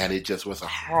together, and it just was a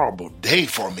horrible day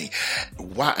for me.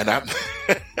 Why? And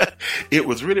it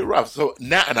was really rough. So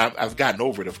now, and I've gotten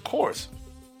over it, of course,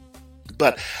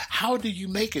 but how do you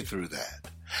make it through that?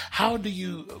 How do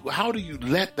you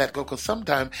let that go? Because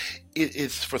sometimes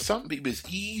it's for some people it's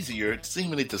easier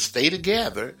seemingly to stay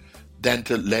together than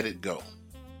to let it go,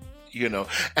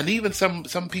 And even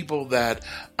some people that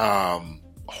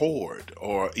hoard,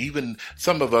 or even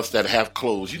some of us that have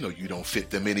clothes, you don't fit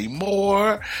them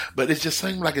anymore. But it just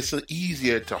seems like it's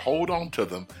easier to hold on to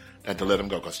them than to let them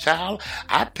go. Because, child,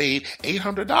 I paid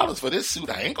 $800 for this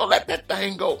suit. I ain't going to let that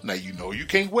thing go. Now, you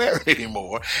can't wear it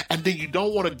anymore. And then you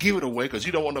don't want to give it away because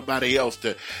you don't want nobody else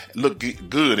to look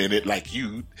good in it like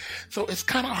you. So it's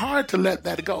kind of hard to let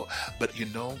that go. But,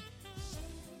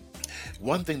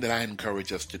 one thing that I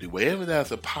encourage us to do, wherever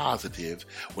there's a positive,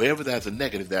 wherever there's a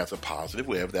negative, there's a positive.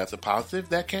 Wherever there's a positive,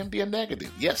 there can be a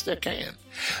negative. Yes, there can.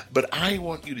 But I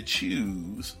want you to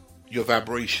choose your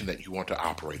vibration that you want to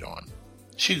operate on.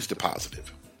 Choose the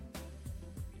positive.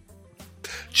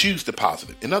 Choose the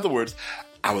positive. In other words,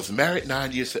 I was married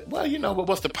 9 years. Well, but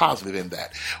what's the positive in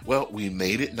that? Well, we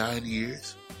made it 9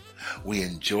 years. We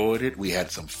enjoyed it. We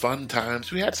had some fun times.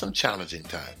 We had some challenging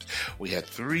times. We had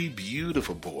 3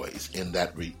 beautiful boys in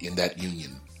that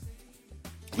union.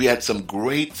 We had some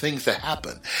great things that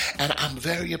happened, and I'm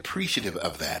very appreciative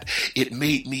of that. It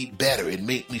made me better. It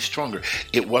made me stronger.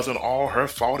 It wasn't all her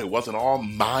fault. It wasn't all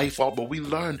my fault, but we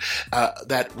learned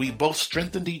that we both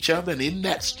strengthened each other, and in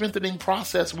that strengthening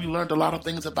process, we learned a lot of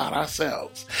things about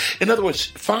ourselves. In other words,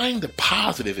 find the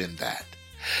positive in that.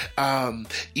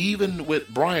 Even with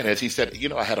Brian, as he said,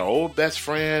 I had an old best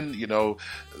friend,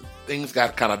 things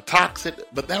got kind of toxic,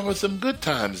 but there were some good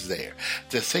times there.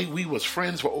 To say we was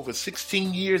friends for over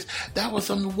 16 years, that was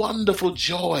some wonderful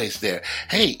joys there.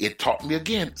 Hey, it taught me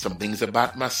again some things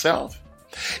about myself.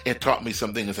 It taught me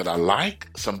some things that I like,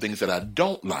 some things that I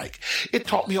don't like. It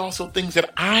taught me also things that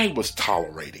I was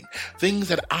tolerating, things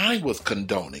that I was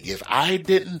condoning. If I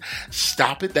didn't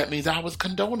stop it, that means I was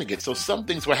condoning it. So some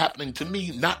things were happening to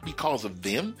me, not because of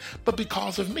them, but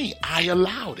because of me. I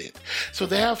allowed it. So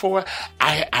therefore,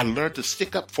 I learned to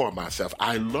stick up for myself.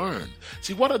 I learned.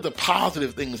 See, what are the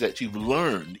positive things that you've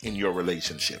learned in your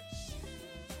relationship?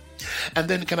 And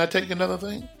then can I tell you another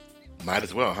thing? Might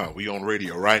as well, huh? We on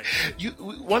radio, right?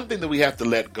 One thing that we have to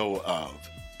let go of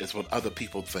is what other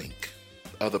people think,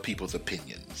 other people's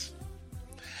opinions.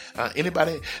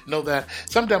 Anybody know that?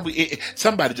 Sometimes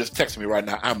somebody just text me right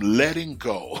now. I'm letting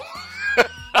go.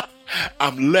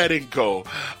 I'm letting go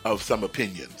of some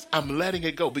opinions. I'm letting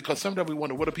it go because sometimes we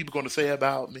wonder, what are people going to say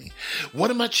about me?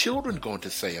 What are my children going to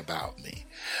say about me?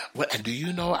 And do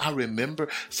you know, I remember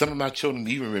some of my children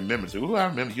even remember, say, I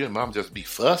remember you and mom just be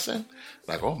fussing.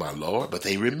 Like, oh my Lord. But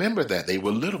they remember that. They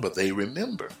were little, but they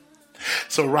remember.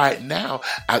 So right now,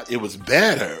 it was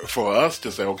better for us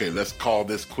to say, okay, let's call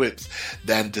this quits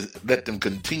than to let them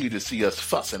continue to see us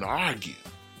fuss and argue.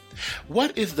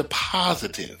 What is the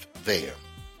positive there?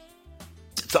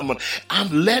 I'm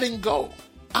letting go.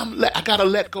 I got to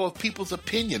let go of people's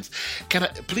opinions. Can I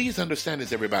please understand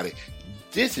this, everybody?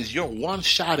 This is your one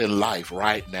shot in life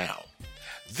right now.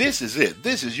 This is it.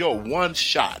 This is your one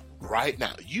shot right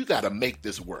now. You got to make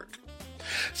this work.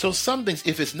 So some things,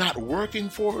 if it's not working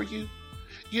for you,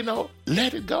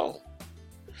 let it go.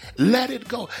 Let it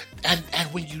go. And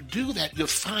when you do that, you'll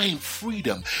find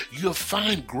freedom. You'll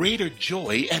find greater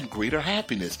joy and greater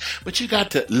happiness. But you got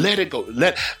to let it go.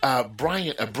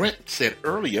 Brent said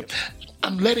earlier,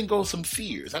 I'm letting go of some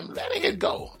fears. I'm letting it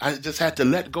go. I just had to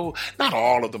let go. Not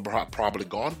all of them are probably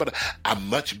gone, but I'm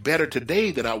much better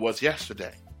today than I was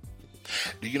yesterday.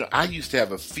 I used to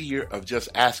have a fear of just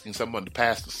asking someone to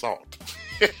pass the salt.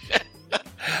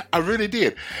 I really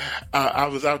did. I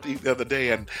was out to eat the other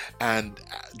day and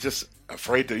just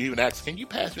afraid to even ask, can you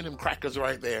pass me them crackers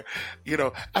right there?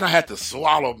 And I had to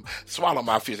swallow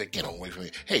my fears. Like, get away from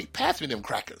me. Hey, pass me them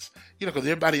crackers. Because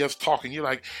everybody else talking, you're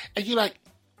like,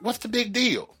 what's the big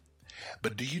deal?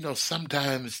 But do you know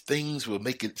sometimes things will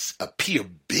make it appear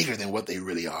bigger than what they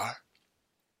really are?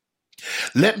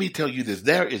 Let me tell you this,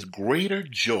 there is greater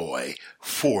joy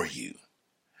for you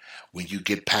when you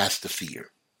get past the fear.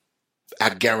 I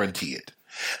guarantee it.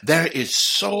 There is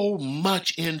so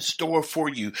much in store for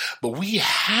you, but we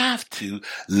have to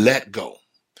let go.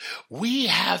 We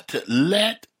have to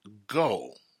let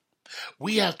go.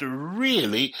 We have to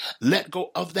really let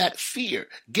go of that fear.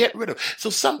 Get rid of. So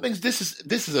some things, this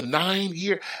is a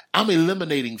 9-year. I'm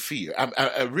eliminating fear.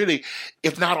 I really,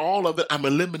 if not all of it, I'm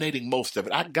eliminating most of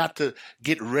it. I got to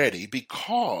get ready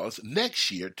because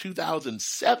next year,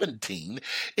 2017,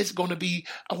 it's going to be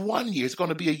a 1 year. It's going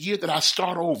to be a year that I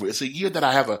start over. It's a year that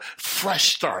I have a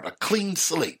fresh start, a clean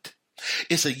slate.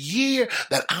 It's a year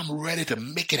that I'm ready to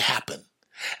make it happen.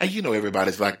 And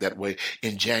everybody's like that way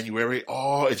in January.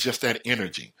 Oh, it's just that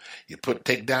energy. You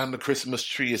take down the Christmas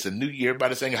tree. It's a new year.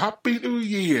 Everybody's saying, Happy New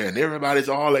Year. And everybody's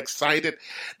all excited.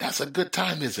 That's a good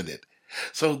time, isn't it?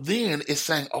 So then it's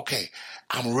saying, okay,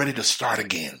 I'm ready to start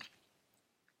again.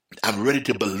 I'm ready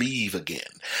to believe again.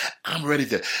 I'm ready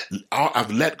to,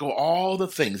 I've let go all the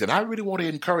things. And I really want to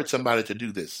encourage somebody to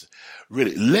do this.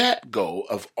 Really let go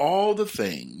of all the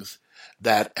things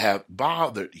that have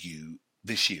bothered you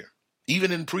this year.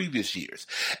 Even in previous years.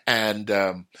 And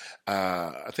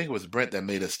I think it was Brent that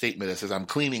made a statement that says, I'm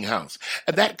cleaning house.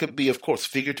 And that could be, of course,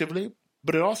 figuratively,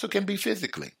 but it also can be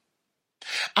physically.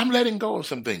 I'm letting go of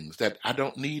some things that I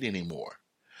don't need anymore.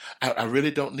 I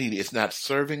really don't need it. It's not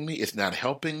serving me. It's not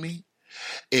helping me.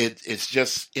 It's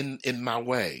just in my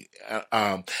way.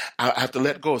 I have to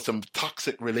let go of some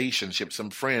toxic relationships, some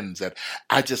friends that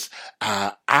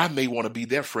I may want to be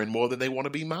their friend more than they want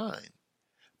to be mine.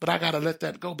 But I got to let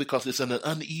that go because it's an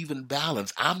uneven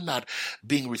balance. I'm not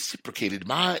being reciprocated.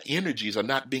 My energies are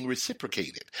not being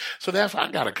reciprocated. So therefore, I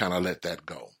got to kind of let that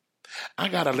go. I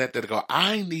got to let that go.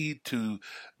 I need to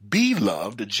be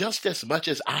loved just as much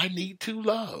as I need to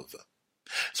love.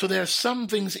 So there are some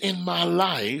things in my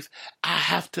life I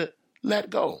have to let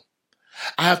go.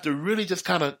 I have to really just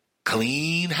kind of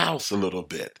clean house a little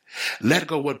bit. Let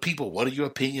go what are your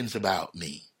opinions about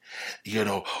me?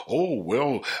 You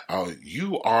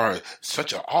are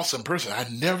such an awesome person. I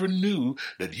never knew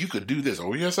that you could do this.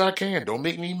 Oh, yes, I can. Don't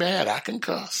make me mad. I can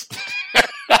cuss.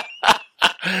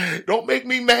 Don't make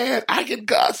me mad. I can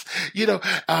cuss.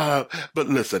 But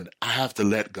listen, I have to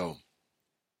let go.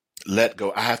 Let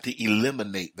go. I have to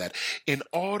eliminate that in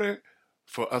order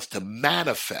for us to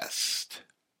manifest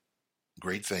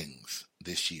great things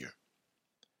this year.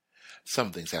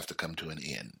 Some things have to come to an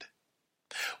end.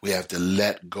 We have to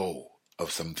let go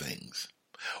of some things.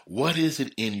 What is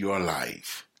it in your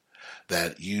life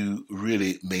that you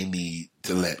really may need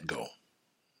to let go?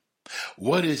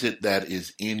 What is it that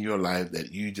is in your life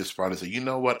that you just probably say, you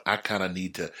know what, I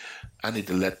need to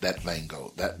let that thing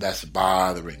go. That's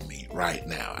bothering me right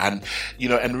now. And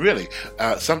really,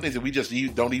 some things that we just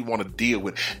don't even want to deal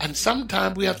with. And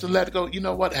sometimes we have to let go. You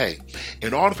know what? Hey,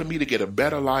 in order for me to get a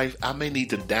better life, I may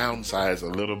need to downsize a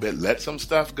little bit, let some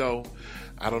stuff go.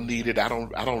 I don't need it. I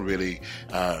don't really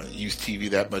use TV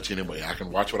that much anyway. I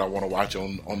can watch what I want to watch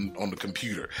on the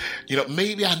computer.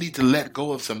 Maybe I need to let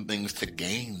go of some things to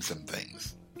gain some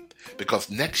things. Because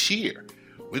next year,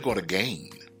 we're going to gain.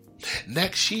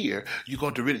 Next year,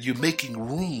 you're making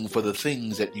room for the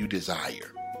things that you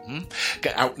desire.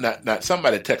 Now,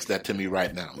 somebody text that to me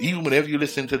right now. Even whenever you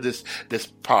listen to this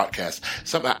podcast,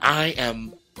 I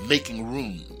am making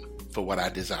room for what I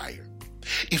desire.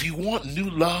 If you want new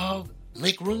love,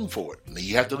 make room for it.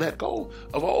 You have to let go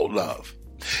of old love.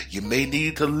 You may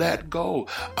need to let go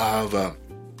of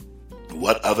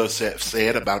what others have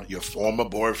said about your former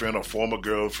boyfriend or former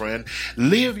girlfriend.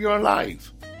 Live your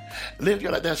life. Live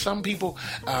your life. There are some people.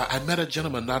 I met a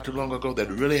gentleman not too long ago that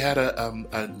really had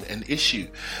an issue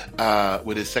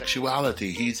with his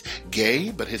sexuality. He's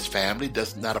gay, but his family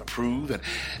does not approve,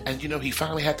 and he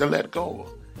finally had to let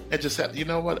go. And just said, you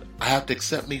know what? I have to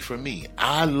accept me for me.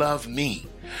 I love me.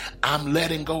 I'm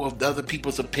letting go of the other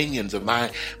people's opinions of my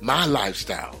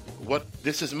lifestyle.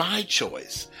 This is my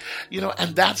choice.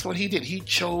 And that's what he did. He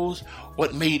chose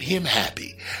what made him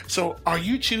happy. So are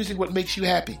you choosing what makes you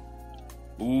happy?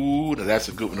 Ooh, now that's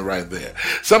a good one right there.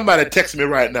 Somebody text me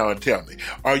right now and tell me,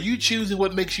 are you choosing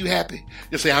what makes you happy?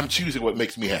 Just say, I'm choosing what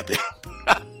makes me happy.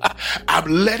 I'm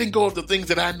letting go of the things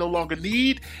that I no longer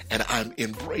need, and I'm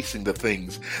embracing the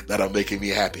things that are making me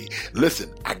happy.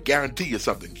 Listen, I guarantee you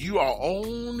something. You are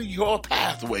on your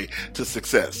pathway to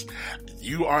success.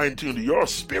 You are in tune to your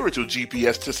spiritual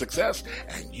GPS to success,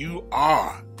 and you're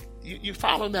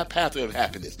following that pathway of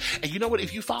happiness. And you know what?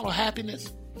 If you follow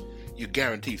happiness, you're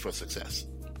guaranteed for success.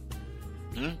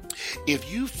 If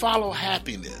you follow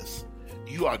happiness,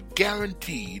 you are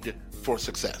guaranteed for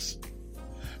success.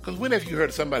 Because when have you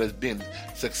heard somebody's been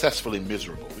successfully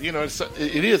miserable? It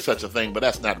is such a thing, but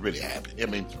that's not really happy. I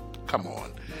mean, come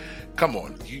on.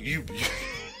 You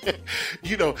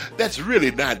that's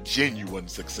really not genuine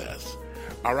success.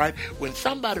 All right? When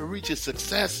somebody reaches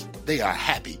success, they are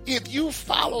happy. If you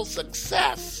follow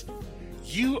success,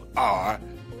 you are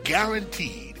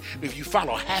guaranteed. If you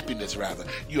follow happiness, rather,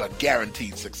 you are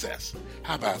guaranteed success.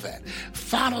 How about that?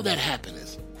 Follow that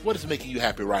happiness. What is making you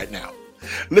happy right now?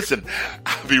 Listen,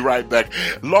 I'll be right back.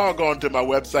 Log on to my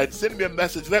website. Send me a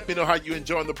message. Let me know how you're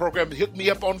enjoying the program. Hook me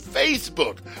up on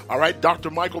Facebook. All right, Dr.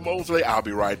 Michael Mosley. I'll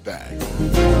be right back.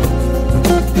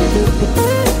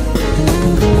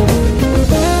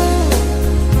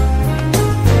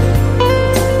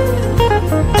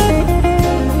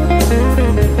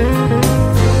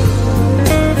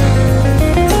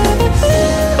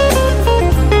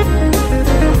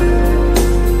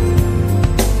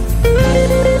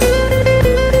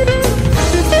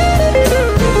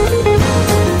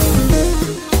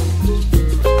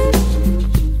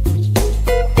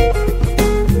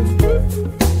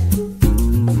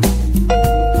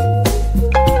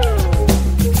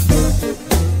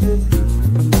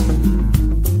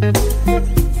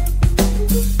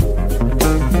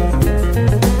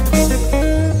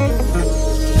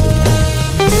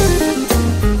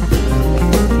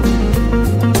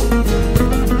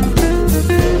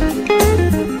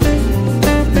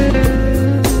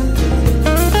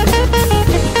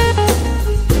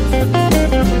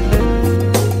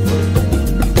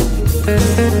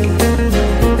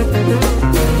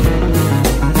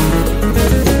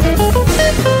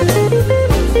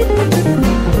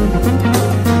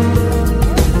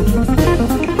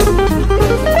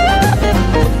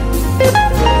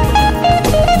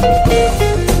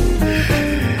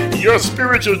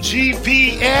 Spiritual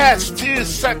GPS to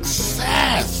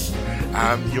success.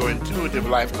 I'm your intuitive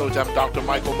life coach. I'm Dr.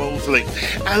 Michael Mosley.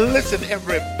 And listen,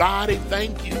 everybody,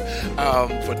 thank you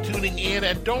for tuning in.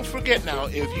 And don't forget now,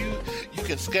 if you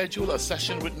can schedule a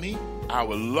session with me, I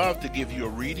would love to give you a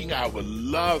reading. I would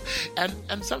love,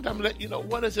 and sometimes let you know,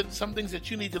 what is it, some things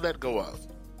that you need to let go of.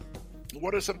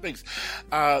 What are some things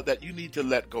that you need to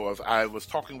let go of? I was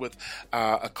talking with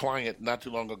a client not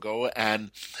too long ago,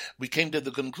 and we came to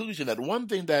the conclusion that one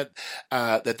thing that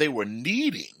they were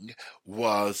needing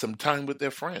was some time with their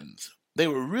friends. They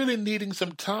were really needing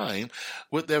some time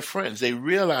with their friends. They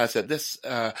realized that this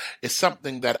is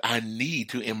something that I need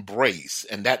to embrace,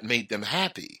 and that made them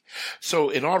happy. So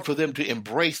in order for them to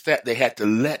embrace that, they had to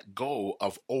let go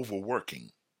of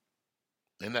overworking.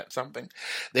 Isn't that something?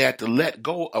 They had to let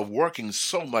go of working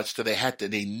so much that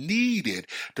they needed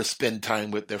to spend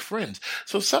time with their friends.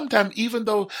 So sometimes, even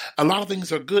though a lot of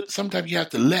things are good, sometimes you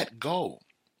have to let go.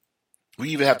 We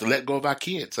even have to let go of our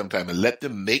kids sometimes and let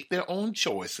them make their own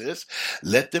choices.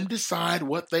 Let them decide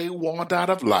what they want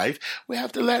out of life. We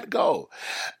have to let go.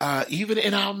 Even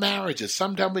in our marriages,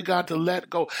 sometimes we got to let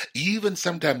go. Even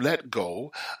sometimes let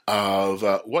go of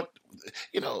what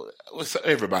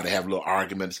everybody have little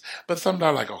arguments, but sometimes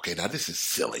I'm like, okay, now this is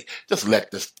silly. Just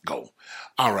let this go.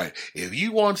 All right. If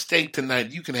you want steak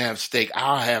tonight, you can have steak.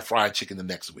 I'll have fried chicken the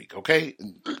next week. Okay.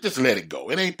 Just let it go.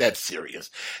 It ain't that serious.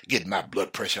 Getting my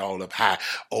blood pressure all up high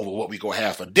over what we gonna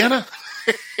have for dinner.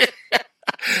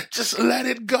 Just let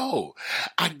it go.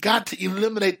 I got to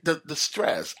eliminate the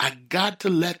stress. I got to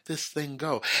let this thing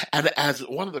go. And as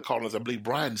one of the callers, I believe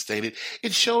Brian stated,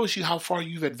 it shows you how far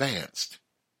you've advanced.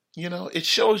 It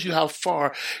shows you how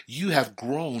far you have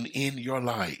grown in your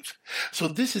life. So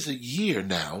this is a year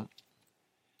now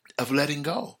of letting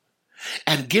go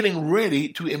and getting ready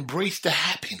to embrace the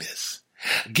happiness.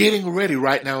 Getting ready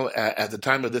right now at the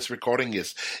time of this recording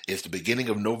is the beginning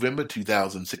of November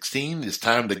 2016. It's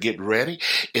time to get ready.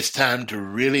 It's time to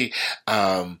really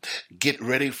get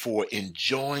ready for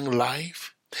enjoying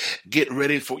life. Get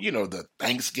ready for, the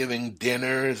Thanksgiving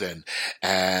dinners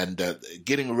and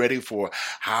getting ready for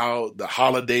how the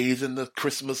holidays and the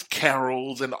Christmas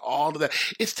carols and all of that.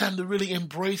 It's time to really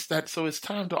embrace that. So it's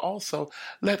time to also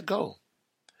let go.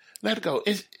 Let go.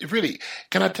 It's really,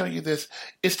 can I tell you this?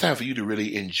 It's time for you to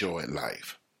really enjoy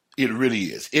life. It really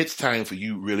is. It's time for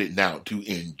you really now to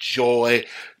enjoy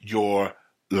your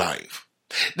life.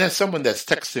 Now, someone that's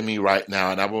texting me right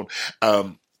now, and I won't,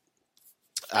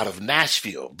 out of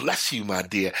Nashville, bless you, my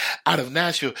dear, out of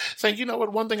Nashville, saying, you know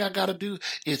what, one thing I got to do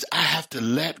is I have to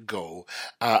let go.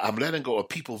 I'm letting go of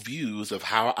people's views of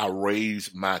how I raise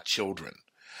my children.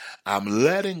 I'm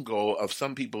letting go of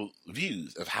some people's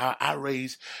views of how I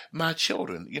raise my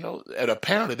children. And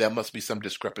apparently there must be some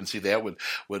discrepancy there with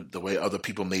the way other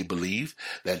people may believe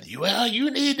that, you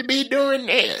need to be doing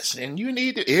this and you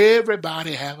need to,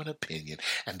 everybody have an opinion.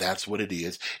 And that's what it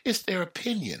is. It's their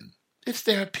opinion. It's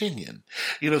their opinion.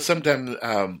 Sometimes,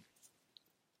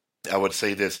 I would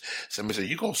say this. Somebody say,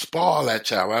 you're going to spoil that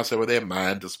child. I say, well, they're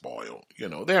mine to spoil.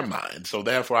 They're mine. So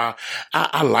therefore,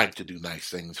 I like to do nice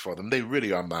things for them. They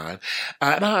really are mine.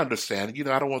 And I understand,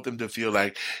 I don't want them to feel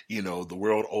like, the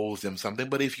world owes them something.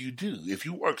 But if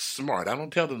you work smart, I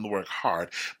don't tell them to work hard,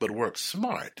 but work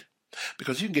smart.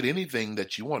 Because you can get anything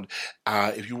that you want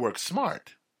if you work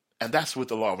smart. And that's with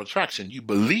the law of attraction. You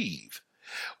believe.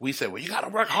 We say, well, you got to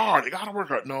work hard. You got to work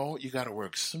hard. No, you got to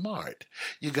work smart.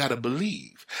 You got to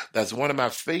believe. That's one of my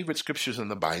favorite scriptures in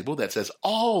the Bible that says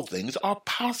all things are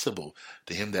possible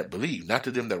to him that believe, not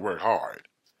to them that work hard.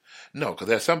 No, because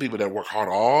there's some people that work hard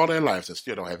all their lives and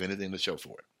still don't have anything to show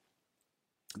for it.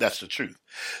 That's the truth.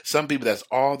 Some people, that's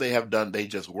all they have done. They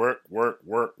just work,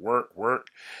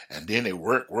 and then they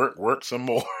work some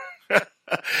more.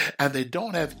 And they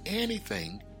don't have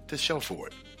anything to show for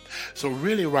it. So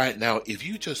really right now, if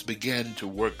you just begin to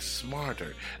work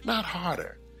smarter, not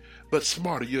harder, but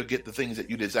smarter, you'll get the things that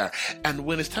you desire. And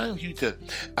when it's time for you to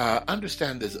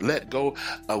understand this, let go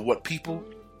of what people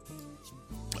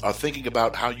are thinking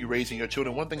about how you're raising your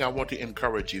children, one thing I want to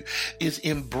encourage you is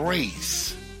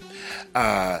embrace.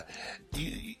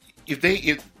 If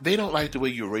they don't like the way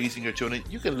you're raising your children,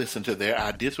 you can listen to their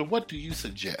ideas. But what do you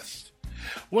suggest?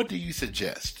 What do you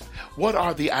suggest? What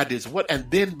are the ideas? But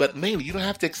mainly, you don't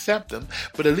have to accept them,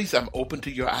 but at least I'm open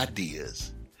to your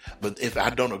ideas. But if I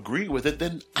don't agree with it,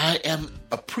 then I am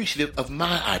appreciative of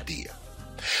my idea.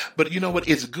 But you know what?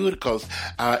 It's good because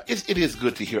it is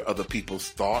good to hear other people's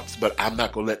thoughts, but I'm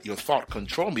not going to let your thought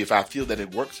control me. If I feel that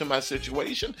it works in my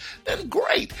situation, then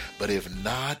great. But if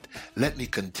not, let me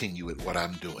continue with what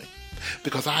I'm doing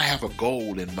because I have a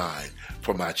goal in mind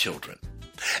for my children.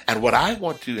 And what I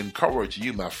want to encourage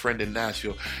you, my friend in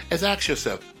Nashville, is ask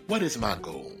yourself, what is my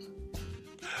goal?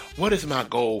 What is my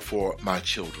goal for my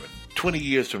children? 20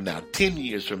 years from now, 10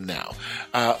 years from now,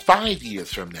 5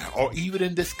 years from now, or even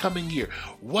in this coming year,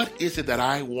 what is it that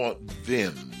I want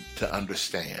them to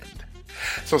understand?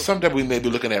 So sometimes we may be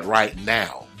looking at right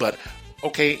now, but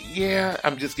okay, yeah,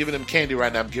 I'm just giving them candy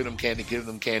right now. I'm giving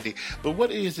them candy. But what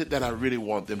is it that I really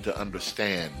want them to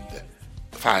understand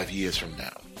 5 years from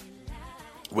now?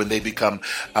 When they become,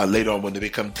 later on, when they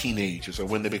become teenagers or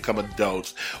when they become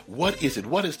adults, what is it?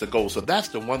 What is the goal? So that's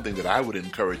the one thing that I would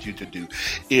encourage you to do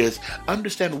is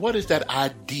understand what is that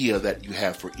idea that you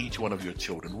have for each one of your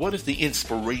children? What is the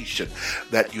inspiration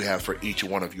that you have for each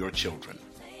one of your children?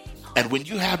 And when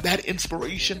you have that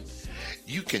inspiration,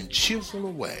 you can chisel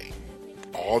away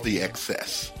all the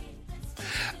excess.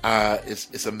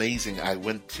 It's amazing. I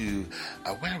went to,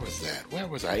 where was that? Where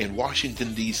was I? In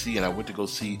Washington, D.C., and I went to go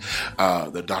see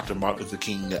the Dr. Martin Luther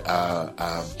King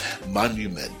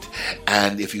monument.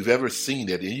 And if you've ever seen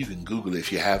it, and you can Google it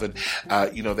if you haven't,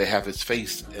 they have his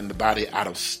face and the body out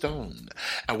of stone.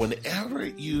 And whenever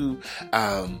you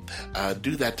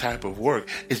do that type of work,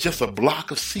 it's just a block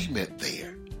of cement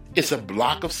there. It's a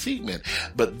block of cement.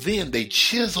 But then they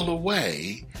chisel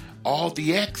away all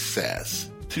the excess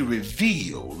to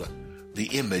reveal the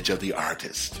image of the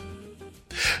artist.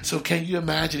 So can you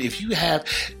imagine if you have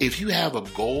a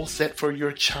goal set for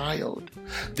your child,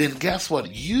 then guess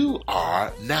what? You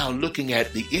are now looking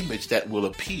at the image that will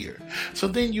appear. So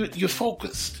then you're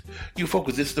focused. You're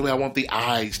focused. This is the way I want the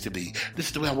eyes to be. This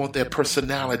is the way I want their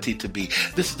personality to be.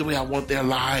 This is the way I want their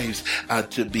lives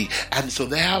to be. And so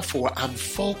therefore, I'm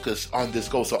focused on this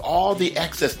goal. So all the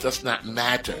excess does not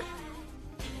matter.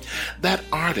 That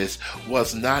artist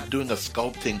was not doing a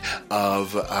sculpting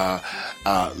of,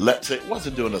 let's say,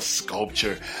 wasn't doing a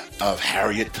sculpture of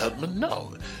Harriet Tubman.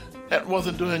 No. That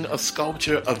wasn't doing a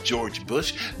sculpture of George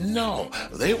Bush. No.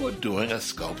 They were doing a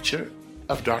sculpture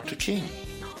of Dr. King.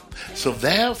 So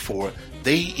therefore,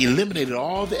 they eliminated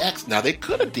all the X. Now, they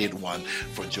could have did one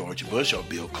for George Bush or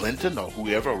Bill Clinton or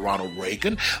whoever, Ronald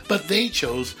Reagan, but they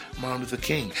chose Martin Luther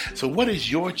King. So what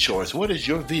is your choice? What is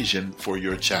your vision for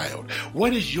your child?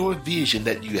 What is your vision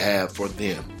that you have for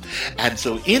them? And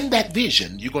so in that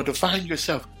vision, you're going to find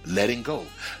yourself letting go.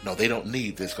 No, they don't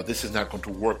need this because this is not going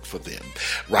to work for them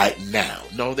right now.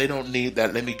 No, they don't need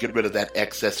that. Let me get rid of that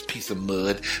excess piece of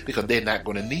mud because they're not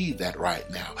going to need that right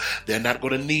now. They're not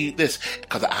going to need this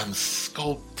because I'm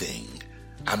sculpting.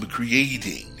 I'm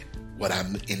creating what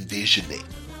I'm envisioning.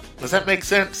 Does that make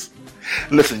sense?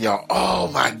 Listen, y'all. Oh,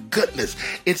 my goodness.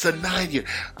 It's a 9-year.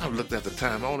 I've looked at the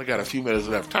time. I only got a few minutes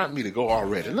left. Time for me to go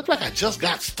already. It looked like I just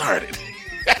got started.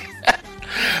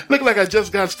 Look like I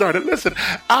just got started. Listen,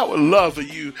 I would love for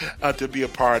you to be a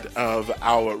part of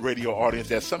our radio audience.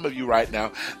 There's some of you right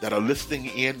now that are listening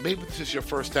in. Maybe this is your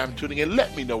first time tuning in.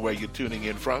 Let me know where you're tuning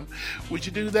in from. Would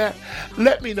you do that?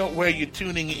 Let me know where you're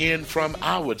tuning in from.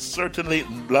 I would certainly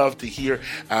love to hear.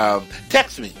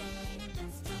 Text me.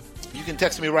 You can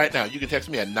text me right now. You can text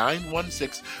me at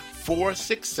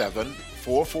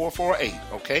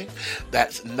 916-467-4448, okay?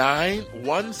 That's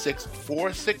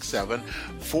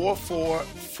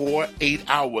 916-467-4448.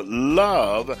 I would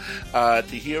love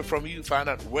to hear from you, find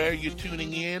out where you're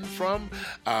tuning in from,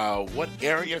 what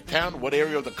area of town, what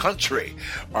area of the country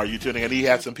are you tuning in. He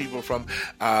had some people from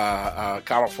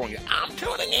California. I'm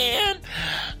tuning in.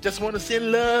 Just want to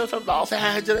send love from Los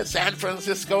Angeles, San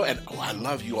Francisco, and I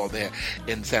love you all there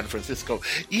in San Francisco.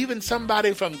 Even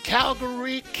somebody from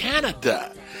Calgary,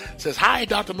 Canada says, hi,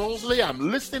 Dr. Mosley.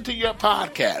 I'm listening to your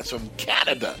podcast from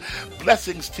Canada.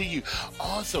 Blessings to you.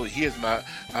 Also, here's my,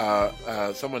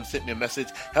 someone sent me a message.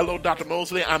 Hello, Dr.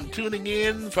 Mosley. I'm tuning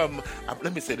in from,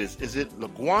 let me say this. Is it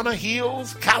Laguna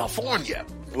Hills, California?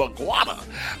 Laguna.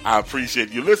 I appreciate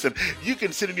you. Listen, you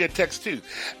can send me a text too.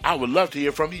 I would love to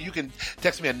hear from you. You can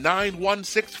text me at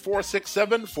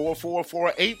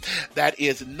 916-467-4448. That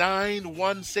is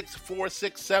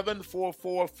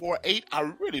 916-467-4448.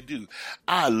 I really do.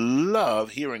 I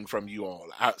love hearing from you all.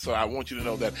 So I want you to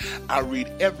know that I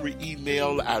read every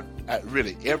email,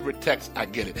 really every text, I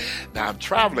get it. Now I'm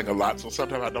traveling a lot, so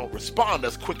sometimes I don't respond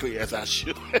as quickly as I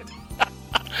should.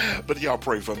 But y'all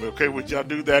pray for me, okay? Would y'all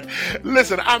do that?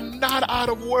 Listen, I'm not out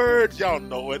of words. Y'all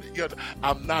know it.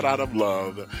 I'm not out of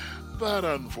love. But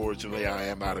unfortunately, I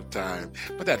am out of time.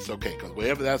 But that's okay, because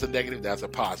wherever there's a negative, there's a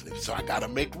positive. So I got to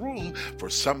make room for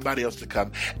somebody else to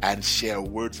come and share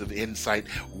words of insight,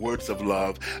 words of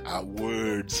love,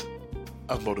 words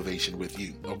of motivation with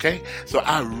you, okay? So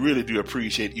I really do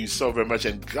appreciate you so very much,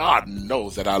 and God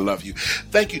knows that I love you.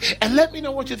 Thank you. And let me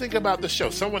know what you think about the show.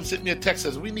 Someone sent me a text,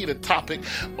 says we need a topic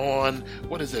on,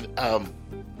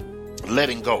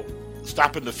 letting go.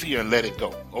 Stopping the fear and let it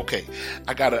go. Okay,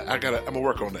 I'm gonna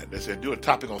work on that. They said do a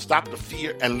topic on stop the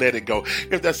fear and let it go.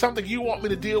 If there's something you want me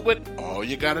to deal with, all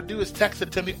you gotta do is text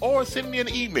it to me or send me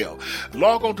an email.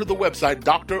 Log on to the website,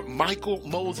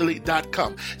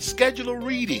 drmichaelmosley.com. Schedule a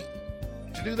reading.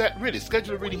 To do that, really,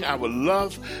 schedule a reading. I would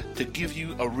love to give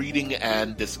you a reading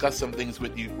and discuss some things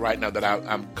with you right now that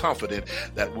I'm confident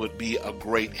that would be a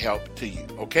great help to you,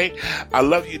 okay? I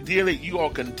love you dearly. You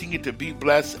all continue to be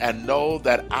blessed and know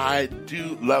that I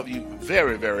do love you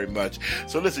very, very much.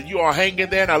 So listen, you all hang in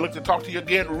there, and I look to talk to you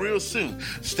again real soon.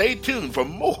 Stay tuned for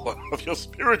more of your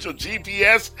spiritual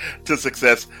GPS to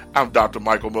success. I'm Dr.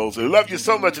 Michael Mosley. Love you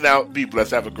so much now. Be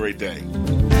blessed. Have a great day.